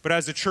 But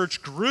as the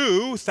church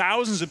grew,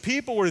 thousands of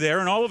people were there,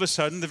 and all of a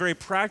sudden, the very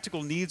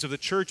practical needs of the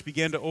church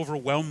began to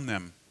overwhelm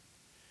them.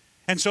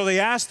 And so they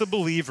asked the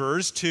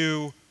believers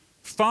to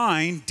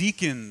find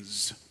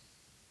deacons,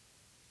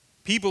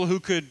 people who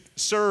could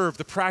serve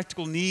the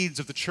practical needs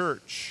of the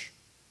church,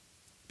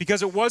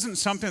 because it wasn't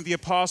something that the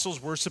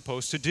apostles were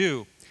supposed to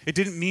do. It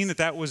didn't mean that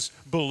that was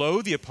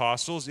below the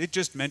apostles. It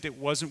just meant it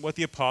wasn't what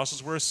the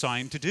apostles were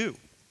assigned to do.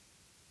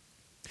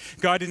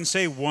 God didn't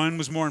say one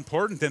was more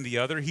important than the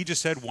other. He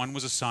just said one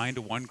was assigned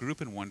to one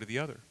group and one to the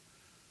other.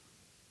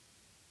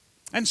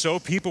 And so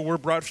people were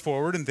brought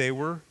forward and they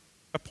were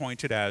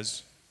appointed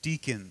as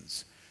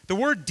deacons. The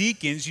word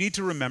deacons, you need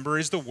to remember,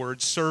 is the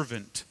word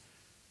servant.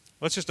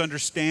 Let's just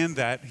understand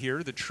that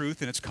here, the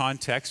truth in its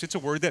context. It's a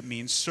word that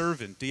means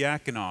servant,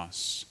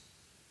 diakonos.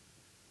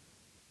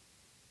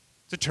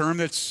 It's a term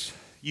that's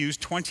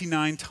used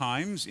 29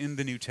 times in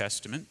the New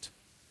Testament.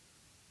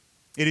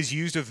 It is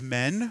used of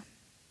men.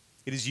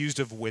 It is used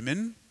of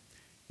women.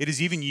 It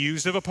is even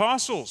used of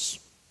apostles.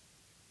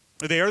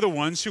 They are the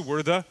ones who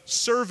were the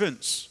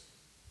servants.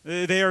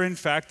 They are, in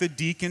fact, the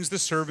deacons, the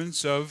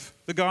servants of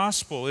the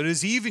gospel. It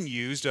is even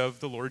used of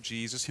the Lord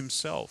Jesus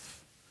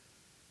himself.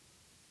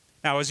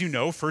 Now, as you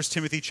know, 1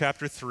 Timothy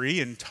chapter 3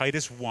 and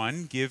Titus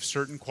 1 give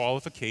certain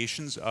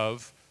qualifications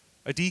of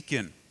a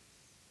deacon.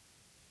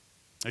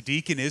 A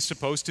deacon is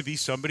supposed to be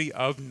somebody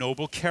of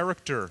noble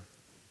character.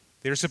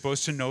 They are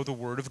supposed to know the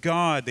Word of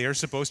God. They are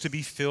supposed to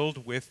be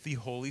filled with the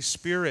Holy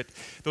Spirit.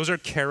 Those are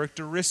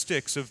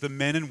characteristics of the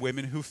men and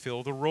women who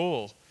fill the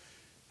role.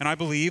 And I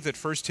believe that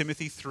 1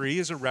 Timothy 3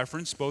 is a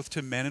reference both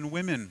to men and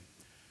women.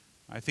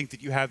 I think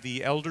that you have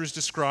the elders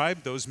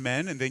described, those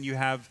men, and then you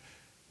have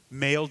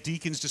male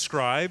deacons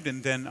described,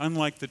 and then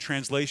unlike the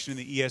translation in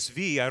the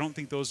ESV, I don't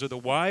think those are the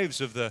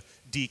wives of the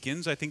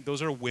deacons. I think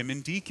those are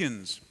women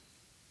deacons.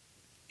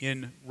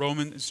 In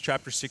Romans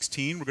chapter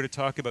 16, we're going to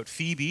talk about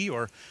Phoebe,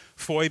 or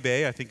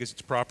Phoebe, I think as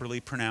it's properly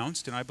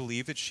pronounced, and I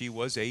believe that she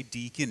was a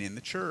deacon in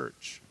the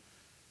church.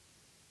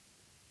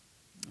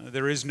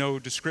 There is no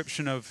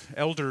description of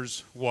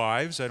elders'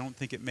 wives. I don't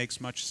think it makes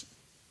much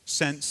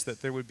sense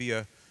that there would be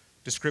a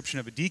description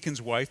of a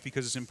deacon's wife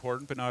because it's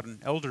important, but not an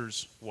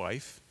elder's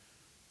wife.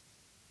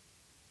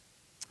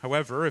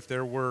 However, if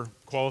there were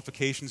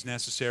qualifications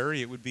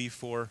necessary, it would be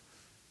for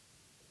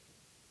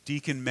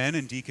deacon men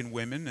and deacon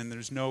women, and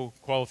there's no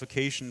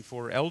qualification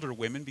for elder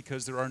women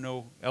because there are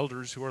no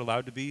elders who are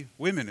allowed to be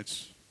women.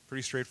 It's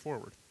pretty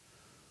straightforward.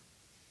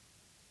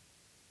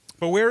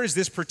 But where is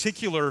this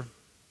particular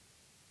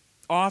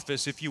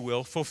office, if you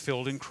will,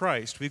 fulfilled in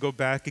Christ? We go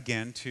back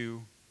again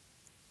to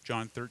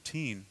John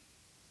 13.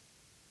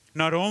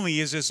 Not only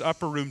is this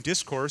upper room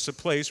discourse a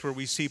place where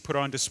we see put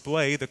on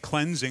display the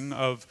cleansing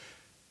of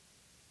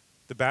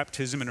the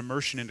baptism and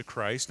immersion into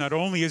Christ, not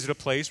only is it a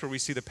place where we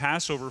see the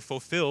Passover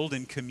fulfilled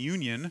in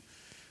communion,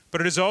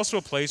 but it is also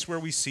a place where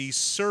we see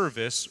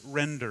service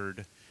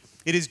rendered.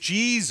 It is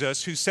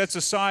Jesus who sets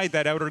aside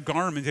that outer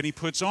garment and he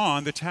puts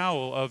on the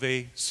towel of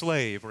a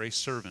slave or a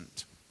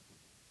servant.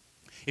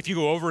 If you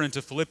go over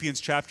into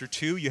Philippians chapter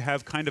 2, you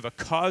have kind of a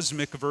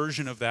cosmic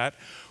version of that,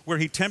 where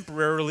he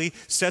temporarily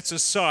sets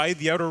aside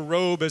the outer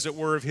robe, as it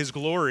were, of his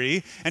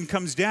glory, and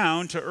comes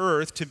down to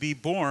earth to be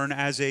born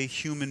as a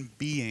human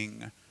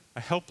being, a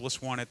helpless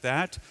one at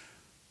that,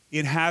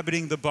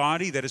 inhabiting the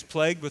body that is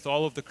plagued with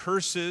all of the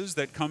curses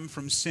that come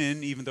from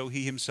sin, even though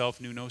he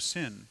himself knew no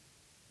sin.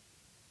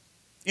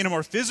 In a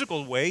more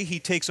physical way, he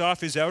takes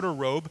off his outer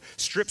robe,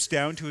 strips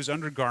down to his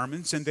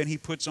undergarments, and then he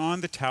puts on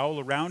the towel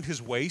around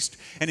his waist,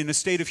 and in a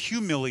state of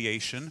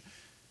humiliation,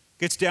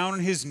 gets down on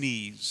his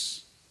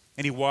knees,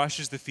 and he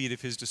washes the feet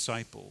of his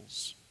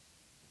disciples.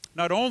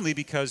 Not only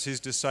because his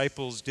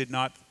disciples did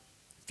not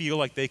feel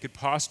like they could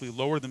possibly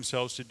lower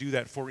themselves to do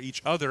that for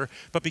each other,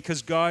 but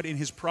because God in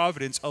his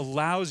providence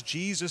allows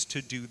Jesus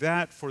to do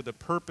that for the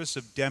purpose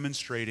of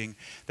demonstrating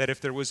that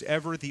if there was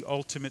ever the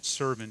ultimate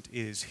servant, it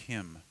is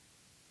him.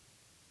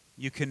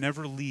 You can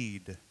never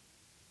lead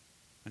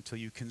until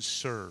you can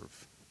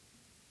serve.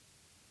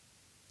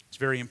 It's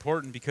very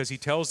important because he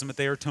tells them that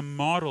they are to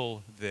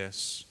model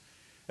this,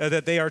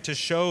 that they are to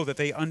show that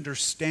they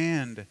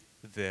understand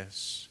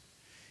this.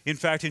 In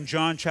fact, in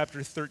John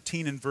chapter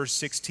 13 and verse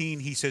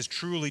 16, he says,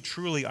 "Truly,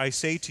 truly, I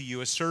say to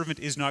you, a servant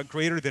is not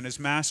greater than his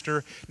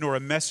master, nor a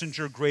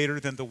messenger greater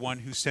than the one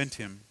who sent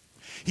him."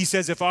 He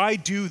says, if I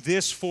do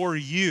this for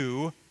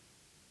you,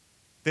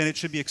 then it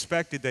should be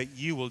expected that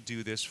you will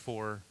do this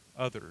for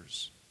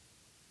others.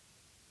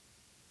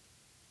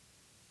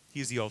 He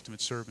is the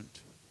ultimate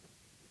servant.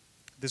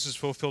 This is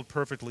fulfilled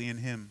perfectly in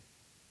him.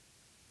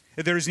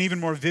 There is an even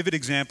more vivid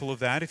example of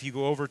that if you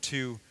go over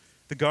to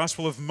the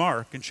Gospel of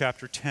Mark in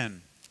chapter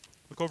 10.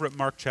 Look over at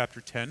Mark chapter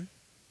 10.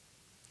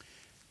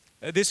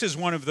 This is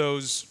one of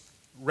those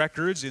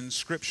records in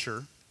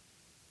Scripture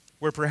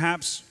where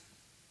perhaps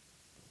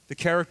the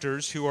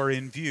characters who are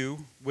in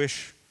view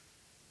wish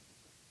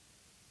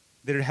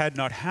that it had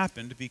not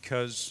happened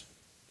because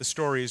the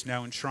story is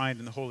now enshrined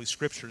in the Holy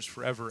Scriptures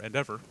forever and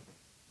ever.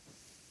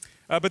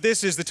 But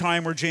this is the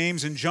time where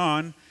James and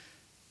John,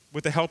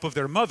 with the help of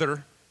their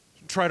mother,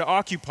 try to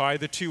occupy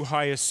the two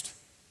highest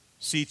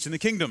seats in the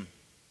kingdom.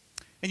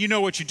 And you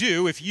know what you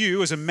do. If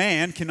you, as a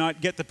man,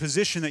 cannot get the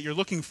position that you're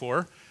looking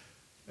for,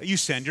 you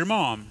send your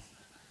mom.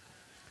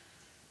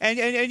 And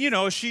you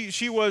know,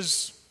 she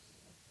was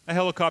a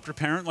helicopter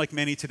parent like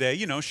many today.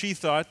 You know, she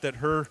thought that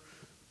her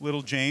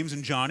little James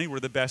and Johnny were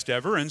the best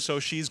ever, and so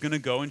she's going to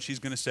go and she's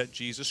going to set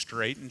Jesus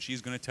straight, and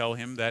she's going to tell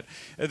him that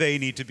they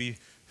need to be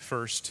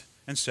first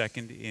and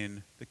second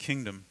in the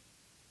kingdom.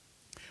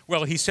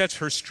 Well, he sets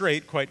her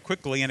straight quite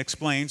quickly and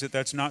explains that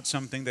that's not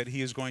something that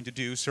he is going to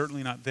do,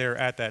 certainly not there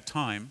at that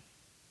time.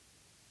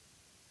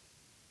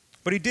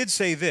 But he did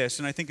say this,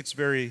 and I think it's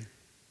very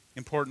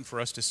important for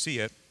us to see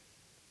it.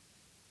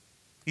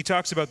 He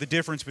talks about the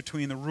difference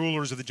between the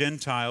rulers of the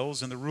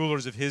Gentiles and the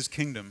rulers of his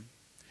kingdom.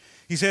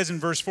 He says in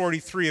verse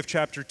 43 of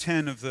chapter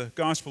 10 of the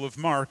Gospel of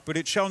Mark, "But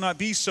it shall not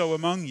be so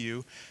among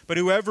you, but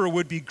whoever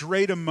would be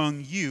great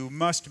among you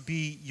must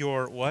be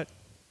your" what?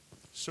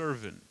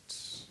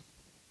 Servant.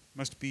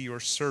 Must be your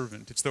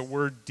servant. It's the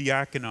word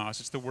diakonos,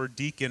 it's the word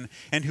deacon.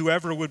 "And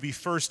whoever would be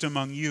first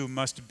among you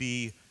must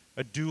be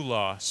a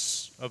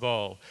doulos of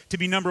all." To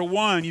be number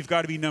one, you've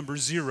got to be number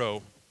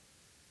zero.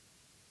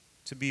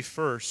 To be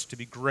first, to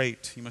be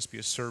great, you must be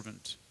a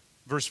servant.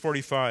 Verse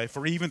 45,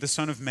 "For even the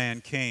Son of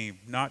Man came,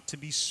 not to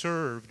be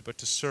served, but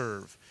to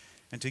serve,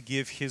 and to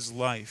give his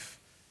life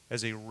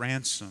as a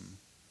ransom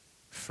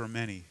for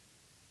many."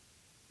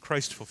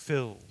 Christ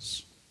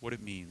fulfills what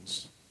it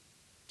means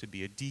to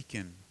be a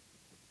deacon.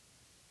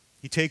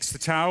 He takes the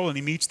towel and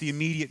he meets the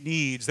immediate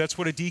needs. That's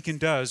what a deacon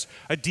does.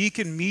 A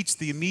deacon meets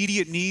the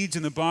immediate needs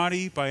in the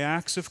body by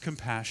acts of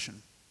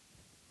compassion.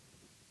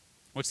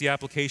 What's the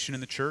application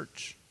in the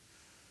church?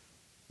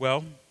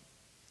 Well,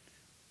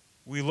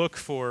 we look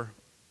for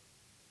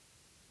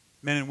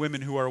men and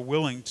women who are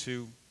willing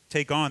to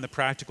take on the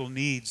practical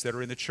needs that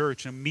are in the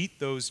church and meet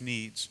those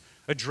needs,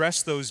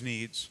 address those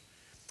needs.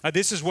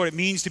 This is what it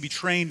means to be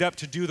trained up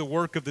to do the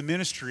work of the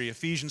ministry.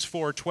 Ephesians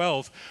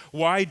 4:12.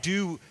 Why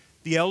do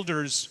the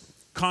elders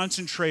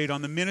concentrate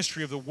on the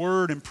ministry of the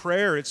word and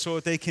prayer? It's so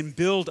that they can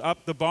build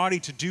up the body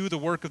to do the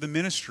work of the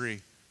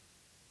ministry.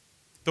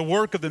 The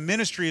work of the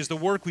ministry is the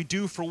work we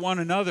do for one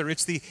another.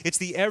 It's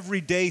the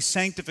everyday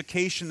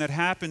sanctification that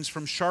happens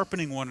from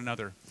sharpening one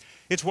another.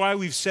 It's why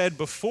we've said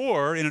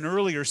before in an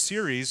earlier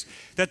series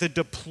that the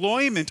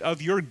deployment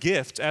of your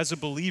gift as a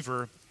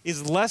believer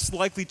is less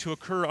likely to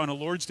occur on a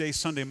Lord's Day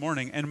Sunday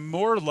morning and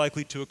more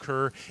likely to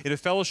occur in a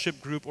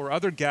fellowship group or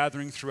other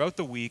gathering throughout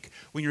the week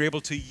when you're able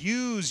to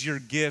use your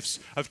gifts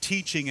of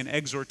teaching and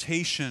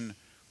exhortation,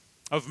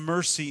 of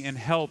mercy and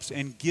helps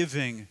and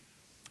giving,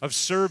 of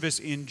service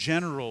in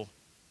general,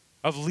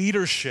 of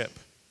leadership,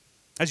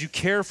 as you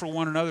care for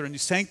one another and you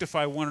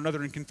sanctify one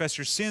another and confess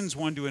your sins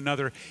one to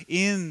another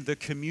in the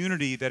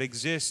community that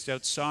exists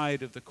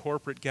outside of the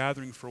corporate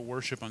gathering for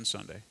worship on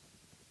Sunday.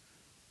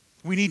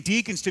 We need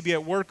deacons to be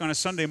at work on a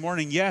Sunday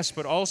morning, yes,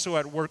 but also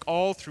at work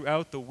all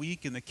throughout the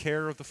week in the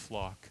care of the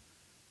flock.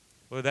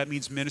 Whether that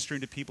means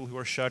ministering to people who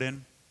are shut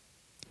in,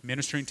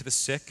 ministering to the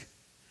sick,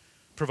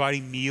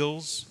 providing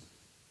meals,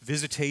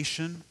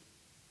 visitation,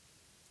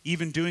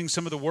 even doing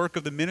some of the work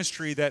of the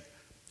ministry that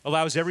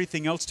allows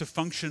everything else to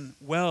function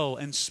well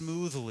and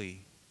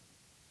smoothly.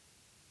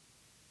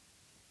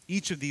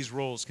 Each of these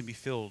roles can be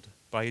filled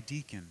by a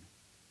deacon.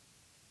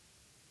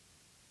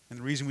 And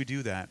the reason we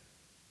do that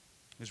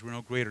is we're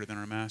no greater than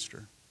our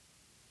master.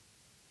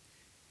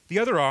 The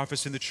other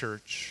office in the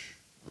church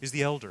is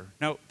the elder.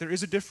 Now, there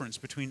is a difference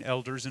between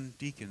elders and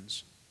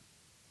deacons.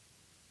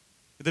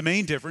 The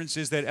main difference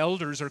is that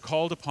elders are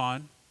called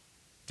upon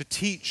to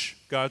teach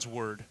God's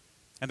word,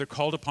 and they're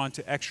called upon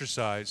to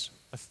exercise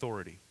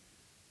authority.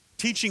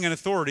 Teaching and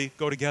authority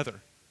go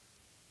together.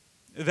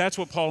 That's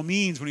what Paul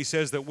means when he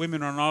says that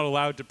women are not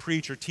allowed to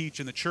preach or teach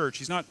in the church.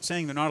 He's not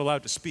saying they're not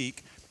allowed to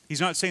speak.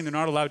 He's not saying they're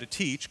not allowed to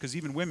teach, because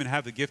even women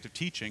have the gift of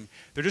teaching.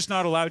 They're just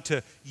not allowed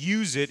to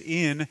use it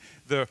in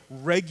the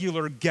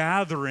regular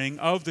gathering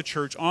of the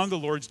church on the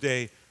Lord's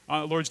Day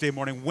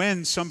morning,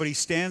 when somebody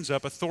stands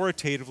up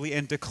authoritatively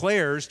and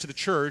declares to the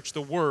church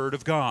the word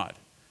of God.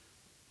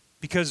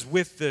 Because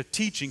with the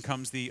teaching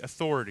comes the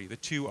authority. The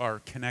two are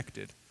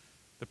connected,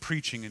 the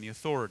preaching and the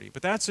authority.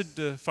 But that's a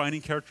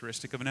defining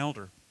characteristic of an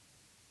elder.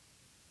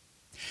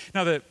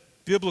 Now, the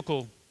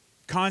biblical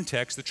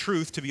context, the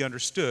truth to be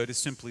understood, is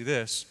simply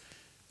this.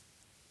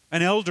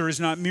 An elder is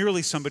not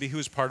merely somebody who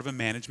is part of a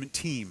management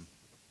team.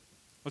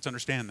 Let's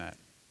understand that.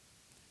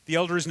 The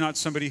elder is not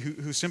somebody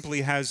who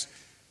simply has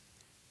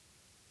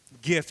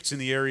gifts in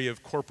the area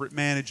of corporate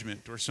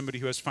management, or somebody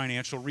who has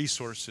financial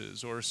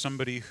resources, or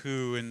somebody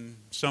who in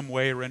some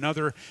way or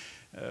another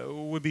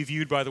would be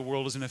viewed by the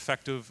world as an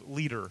effective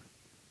leader.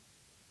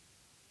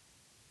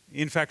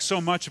 In fact, so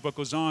much of what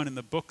goes on in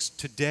the books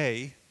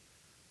today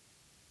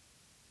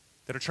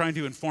that are trying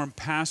to inform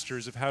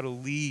pastors of how to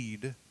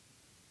lead,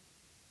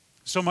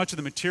 so much of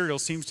the material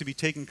seems to be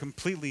taken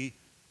completely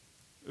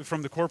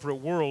from the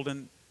corporate world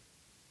and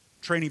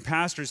training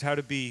pastors how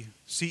to be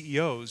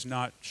CEOs,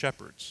 not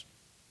shepherds.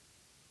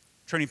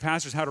 Training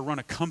pastors how to run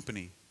a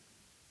company,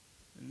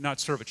 not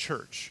serve a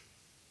church.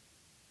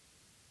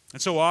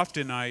 And so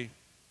often I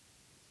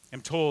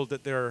am told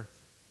that there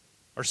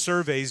are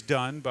surveys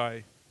done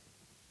by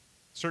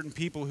certain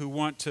people who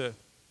want to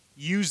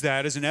use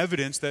that as an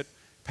evidence that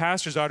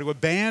pastors ought to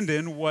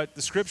abandon what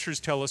the scriptures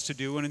tell us to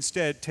do and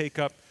instead take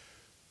up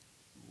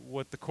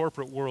what the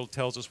corporate world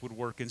tells us would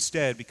work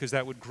instead, because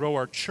that would grow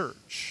our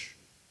church.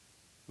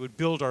 It would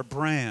build our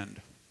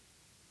brand,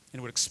 and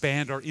it would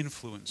expand our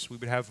influence. We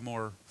would have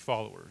more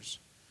followers.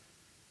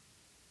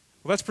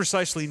 Well, that's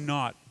precisely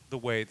not the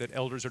way that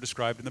elders are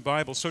described in the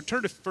Bible. So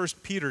turn to 1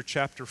 Peter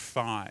chapter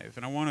 5,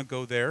 and I want to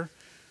go there.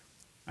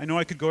 I know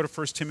I could go to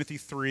 1 Timothy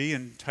 3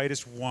 and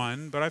Titus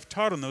 1, but I've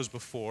taught on those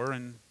before,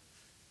 and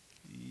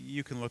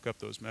you can look up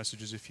those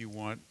messages if you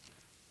want.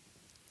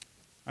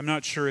 I'm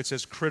not sure it's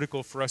as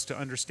critical for us to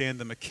understand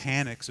the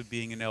mechanics of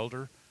being an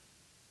elder.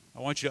 I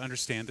want you to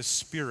understand the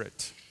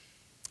spirit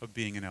of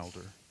being an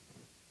elder.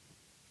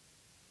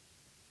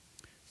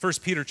 1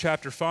 Peter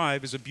chapter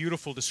 5 is a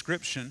beautiful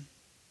description.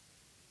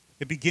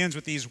 It begins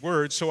with these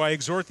words, "So I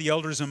exhort the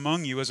elders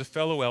among you as a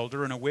fellow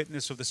elder and a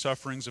witness of the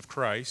sufferings of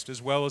Christ,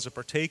 as well as a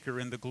partaker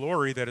in the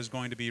glory that is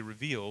going to be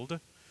revealed.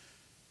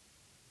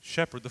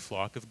 Shepherd the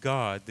flock of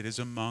God that is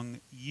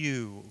among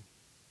you.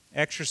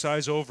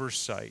 Exercise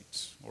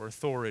oversight or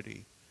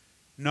authority,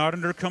 not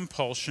under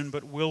compulsion,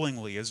 but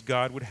willingly, as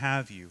God would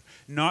have you.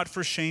 Not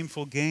for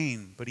shameful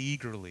gain, but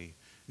eagerly.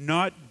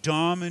 Not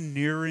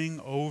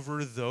domineering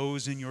over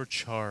those in your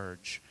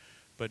charge,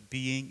 but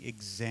being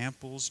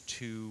examples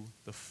to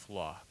the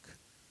flock.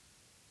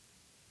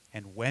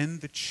 And when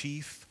the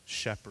chief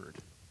shepherd,"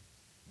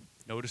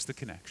 notice the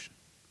connection.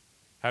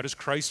 How does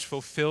Christ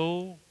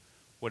fulfill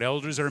what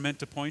elders are meant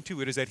to point to?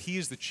 It is that he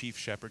is the chief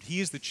shepherd. He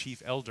is the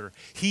chief elder.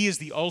 He is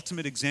the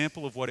ultimate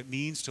example of what it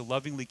means to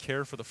lovingly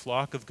care for the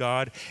flock of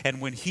God.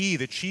 And when he,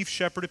 the chief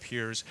shepherd,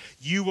 appears,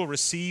 you will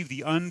receive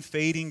the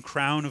unfading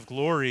crown of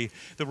glory,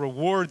 the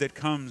reward that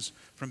comes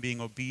from being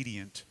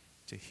obedient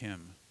to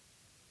him.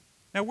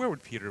 Now, where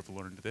would Peter have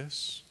learned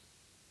this?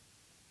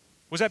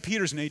 Was that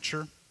Peter's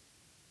nature?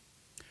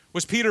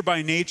 Was Peter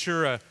by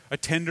nature a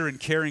tender and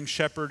caring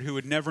shepherd who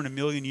would never in a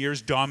million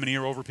years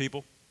domineer over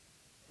people?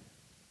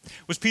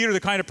 Was Peter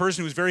the kind of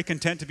person who was very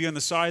content to be on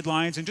the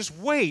sidelines and just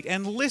wait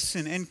and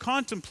listen and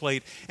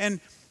contemplate and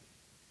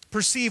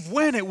perceive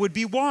when it would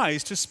be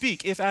wise to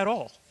speak, if at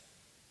all?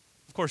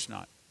 Of course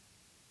not.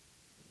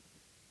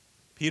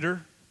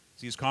 Peter,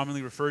 as he is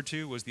commonly referred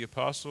to, was the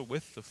apostle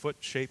with the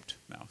foot-shaped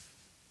mouth.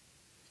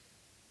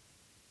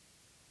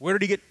 Where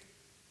did he get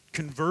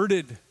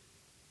converted?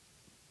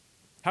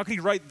 How could he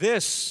write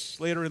this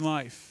later in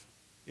life?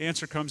 The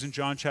answer comes in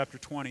John chapter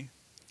 20.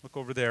 Look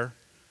over there.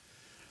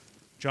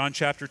 John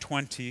chapter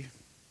 20.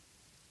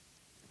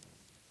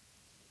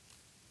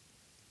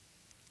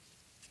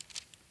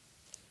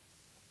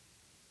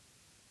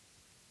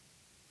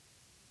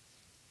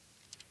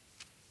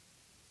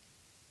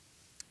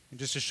 And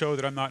just to show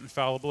that I'm not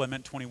infallible, I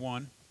meant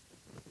 21.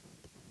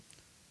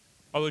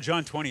 Although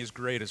John 20 is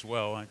great as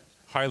well. I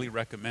highly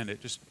recommend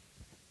it, just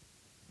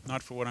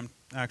not for what I'm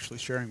actually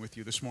sharing with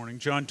you this morning.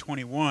 John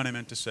 21, I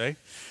meant to say.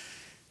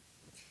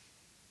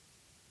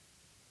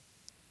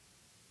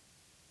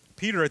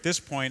 Peter at this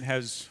point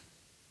has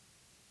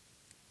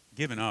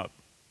given up.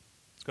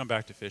 He's gone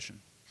back to fishing.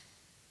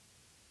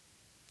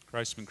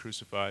 Christ's been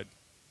crucified.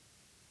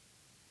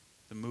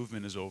 The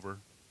movement is over.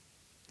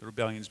 The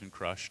rebellion's been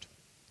crushed.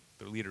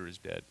 Their leader is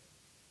dead.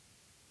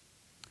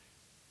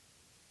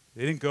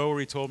 They didn't go where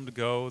he told them to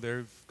go.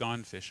 They've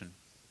gone fishing,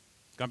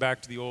 gone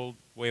back to the old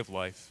way of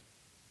life.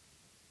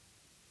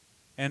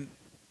 And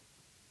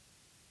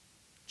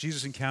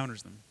Jesus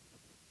encounters them.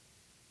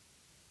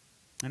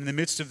 And in the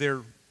midst of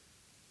their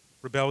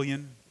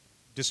rebellion,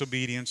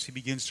 disobedience, he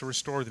begins to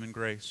restore them in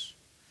grace.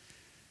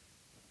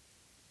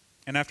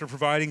 And after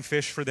providing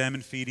fish for them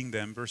and feeding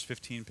them, verse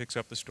 15 picks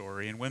up the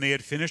story. And when they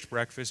had finished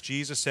breakfast,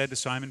 Jesus said to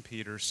Simon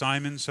Peter,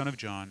 "Simon, son of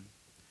John,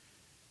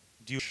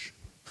 do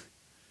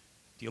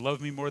you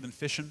love me more than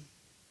fishing?"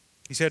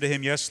 He said to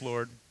him, "Yes,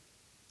 Lord,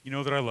 you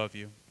know that I love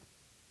you."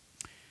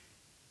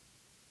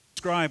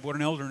 Describe what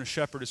an elder and a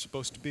shepherd is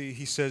supposed to be.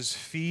 He says,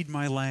 "Feed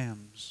my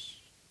lambs."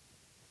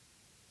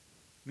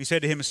 And he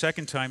said to him a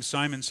second time,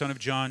 "Simon, son of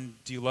John,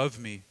 do you love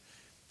me?"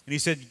 And he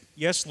said,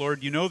 "Yes,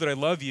 Lord, you know that I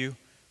love you."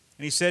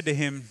 And he said to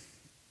him,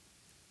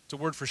 it's a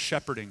word for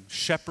shepherding,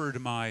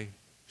 "Shepherd my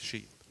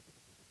sheep."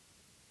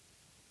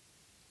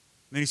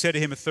 And then he said to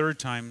him a third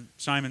time,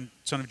 "Simon,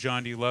 son of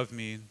John, do you love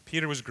me?" And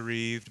Peter was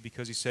grieved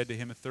because he said to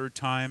him a third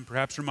time,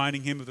 perhaps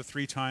reminding him of the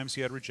 3 times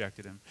he had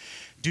rejected him,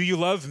 "Do you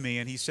love me?"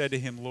 And he said to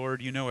him,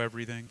 "Lord, you know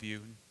everything."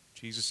 And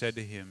Jesus said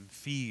to him,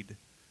 "Feed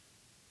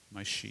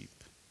my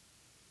sheep."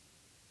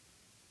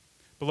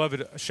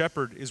 Beloved, a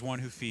shepherd is one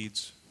who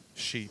feeds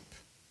sheep.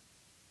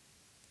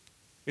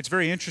 It's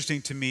very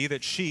interesting to me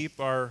that sheep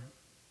are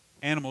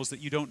animals that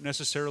you don't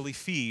necessarily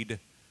feed.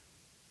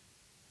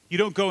 You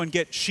don't go and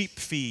get sheep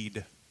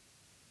feed.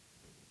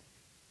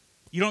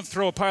 You don't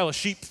throw a pile of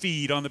sheep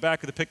feed on the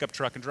back of the pickup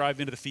truck and drive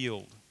into the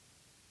field.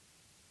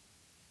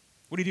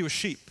 What do you do with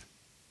sheep?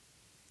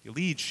 You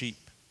lead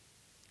sheep.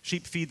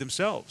 Sheep feed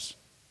themselves.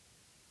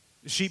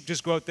 The sheep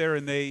just go out there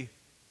and they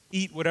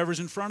eat whatever's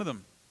in front of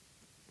them.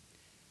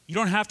 You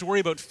don't have to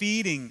worry about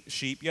feeding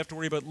sheep. You have to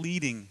worry about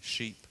leading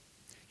sheep.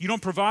 You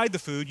don't provide the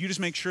food. You just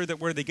make sure that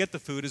where they get the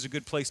food is a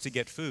good place to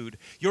get food.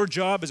 Your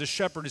job as a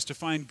shepherd is to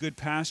find good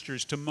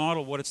pastures, to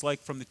model what it's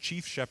like from the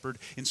chief shepherd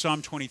in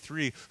Psalm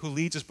 23, who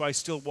leads us by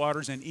still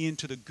waters and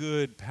into the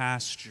good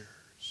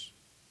pastures.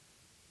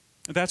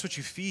 And that's what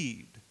you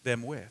feed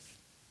them with,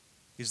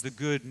 is the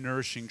good,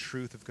 nourishing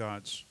truth of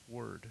God's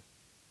word.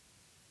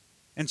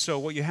 And so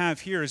what you have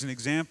here is an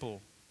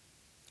example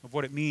of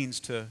what it means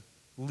to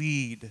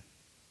lead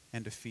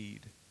and to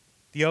feed.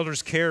 The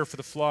elders care for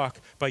the flock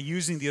by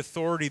using the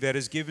authority that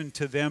is given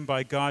to them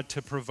by God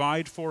to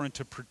provide for and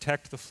to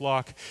protect the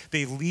flock.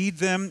 They lead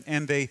them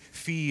and they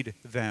feed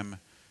them.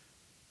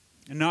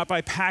 And not by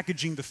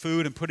packaging the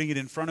food and putting it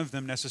in front of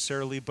them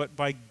necessarily, but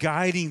by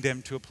guiding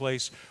them to a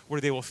place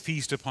where they will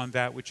feast upon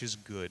that which is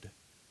good.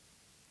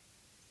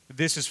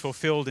 This is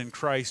fulfilled in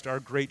Christ, our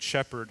great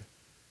shepherd,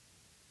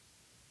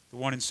 the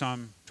one in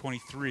Psalm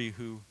 23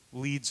 who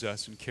leads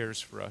us and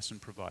cares for us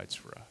and provides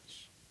for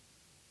us.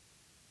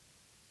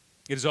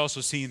 It is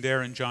also seen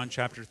there in John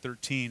chapter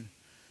 13,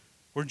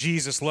 where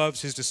Jesus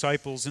loves his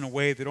disciples in a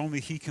way that only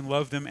he can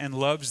love them, and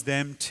loves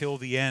them till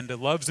the end.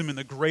 And loves them in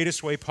the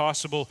greatest way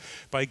possible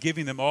by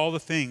giving them all the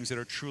things that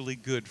are truly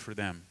good for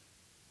them.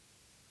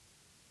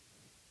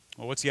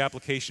 Well, what's the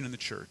application in the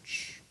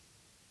church?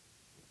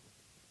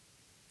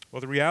 Well,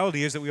 the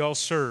reality is that we all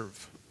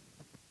serve.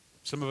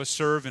 Some of us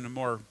serve in a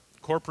more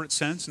corporate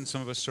sense, and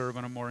some of us serve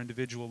on a more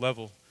individual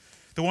level.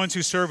 The ones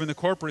who serve in the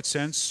corporate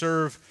sense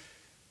serve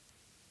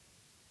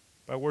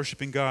by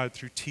worshiping God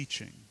through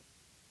teaching,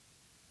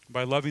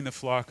 by loving the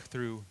flock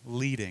through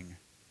leading,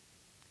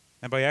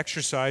 and by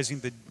exercising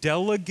the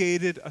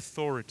delegated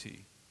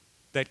authority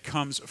that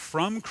comes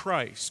from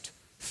Christ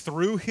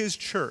through his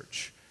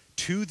church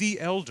to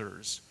the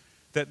elders,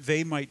 that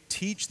they might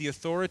teach the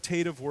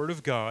authoritative word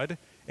of God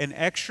and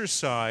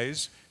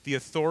exercise the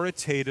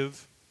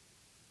authoritative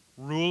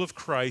rule of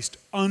Christ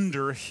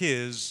under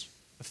his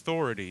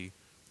authority,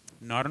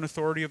 not an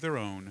authority of their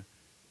own,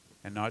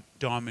 and not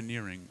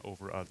domineering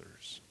over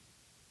others.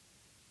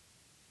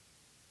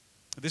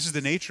 This is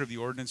the nature of the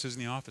ordinances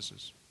and the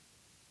offices.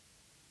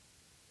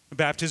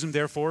 Baptism,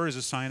 therefore, is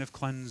a sign of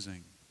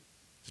cleansing.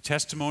 It's a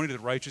testimony to the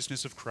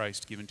righteousness of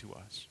Christ given to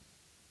us.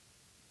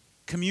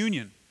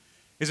 Communion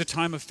is a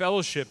time of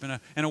fellowship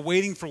and a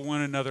waiting for one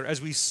another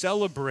as we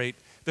celebrate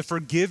the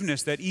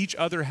forgiveness that each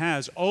other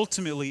has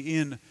ultimately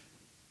in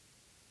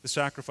the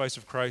sacrifice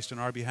of Christ on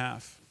our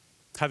behalf,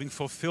 having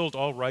fulfilled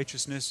all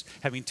righteousness,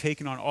 having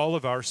taken on all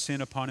of our sin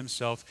upon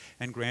himself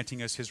and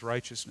granting us his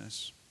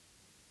righteousness.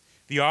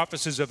 The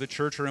offices of the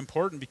church are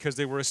important because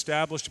they were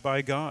established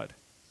by God.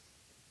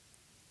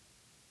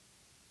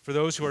 For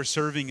those who are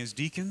serving as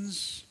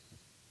deacons,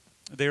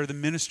 they are the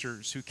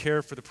ministers who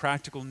care for the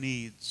practical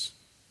needs.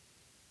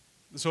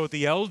 So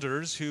the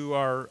elders, who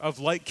are of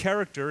like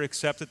character,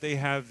 except that they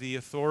have the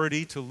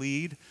authority to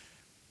lead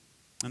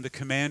and the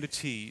command to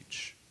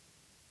teach,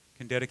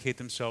 can dedicate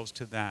themselves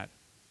to that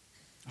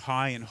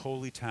high and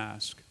holy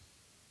task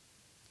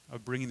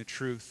of bringing the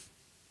truth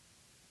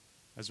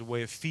as a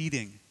way of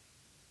feeding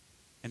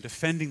and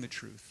defending the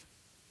truth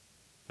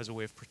as a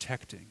way of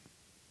protecting.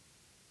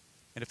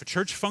 And if a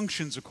church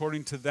functions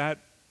according to that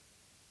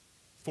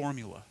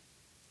formula,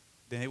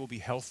 then it will be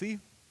healthy,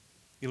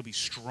 it'll be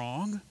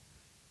strong,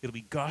 it'll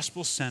be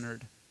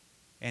gospel-centered,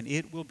 and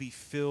it will be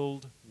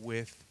filled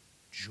with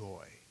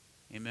joy.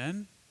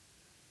 Amen?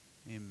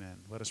 Amen.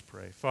 Let us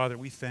pray. Father,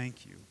 we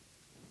thank you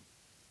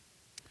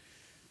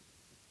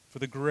for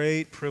the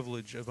great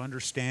privilege of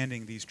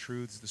understanding these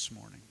truths this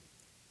morning,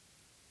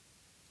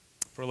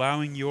 for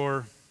allowing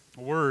your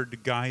word to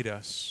guide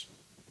us,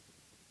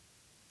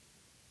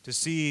 to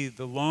see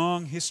the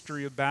long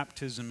history of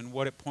baptism and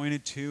what it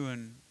pointed to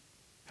and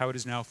how it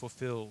is now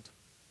fulfilled,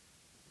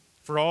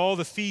 for all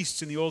the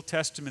feasts in the Old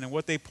Testament and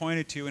what they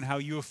pointed to and how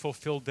you have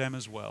fulfilled them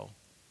as well,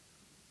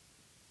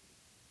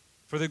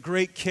 for the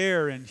great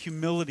care and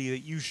humility that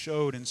you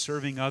showed in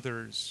serving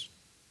others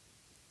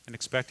and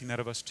expecting that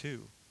of us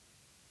too,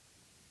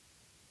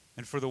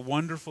 and for the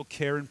wonderful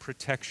care and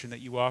protection that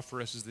you offer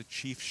us as the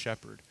chief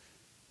shepherd,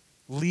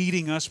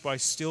 leading us by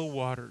still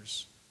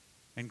waters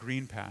and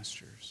green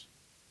pastures.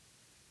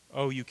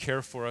 Oh, you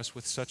care for us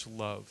with such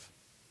love.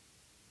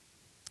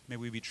 May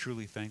we be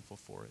truly thankful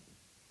for it.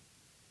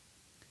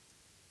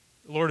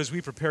 Lord, as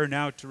we prepare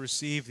now to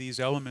receive these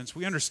elements,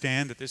 we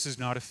understand that this is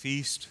not a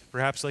feast,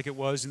 perhaps like it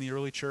was in the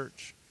early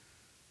church.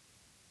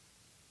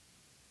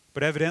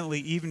 But evidently,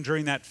 even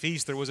during that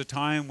feast, there was a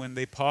time when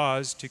they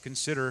paused to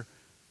consider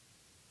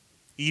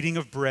eating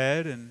of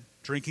bread and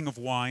drinking of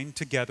wine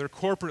together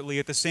corporately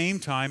at the same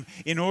time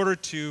in order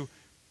to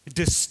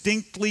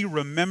distinctly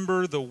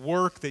remember the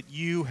work that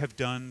you have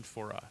done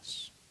for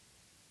us.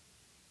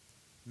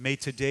 May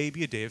today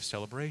be a day of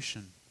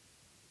celebration.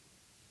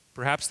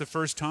 Perhaps the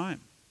first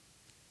time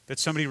that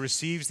somebody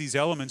receives these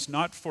elements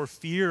not for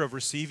fear of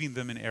receiving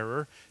them in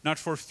error, not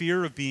for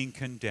fear of being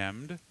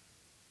condemned,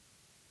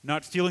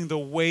 not feeling the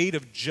weight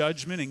of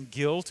judgment and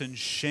guilt and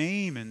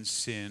shame and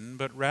sin,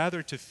 but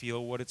rather to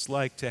feel what it's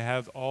like to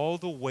have all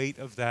the weight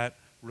of that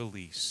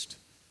released.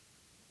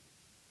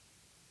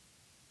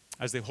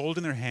 As they hold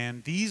in their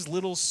hand these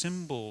little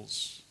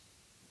symbols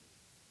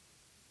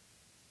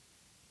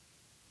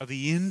of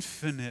the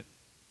infinite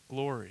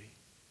glory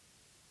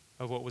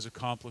of what was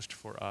accomplished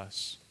for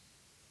us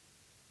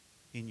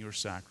in your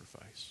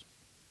sacrifice.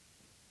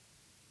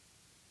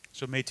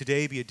 So may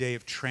today be a day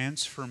of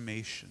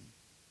transformation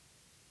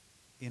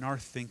in our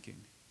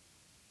thinking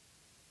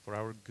for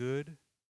our good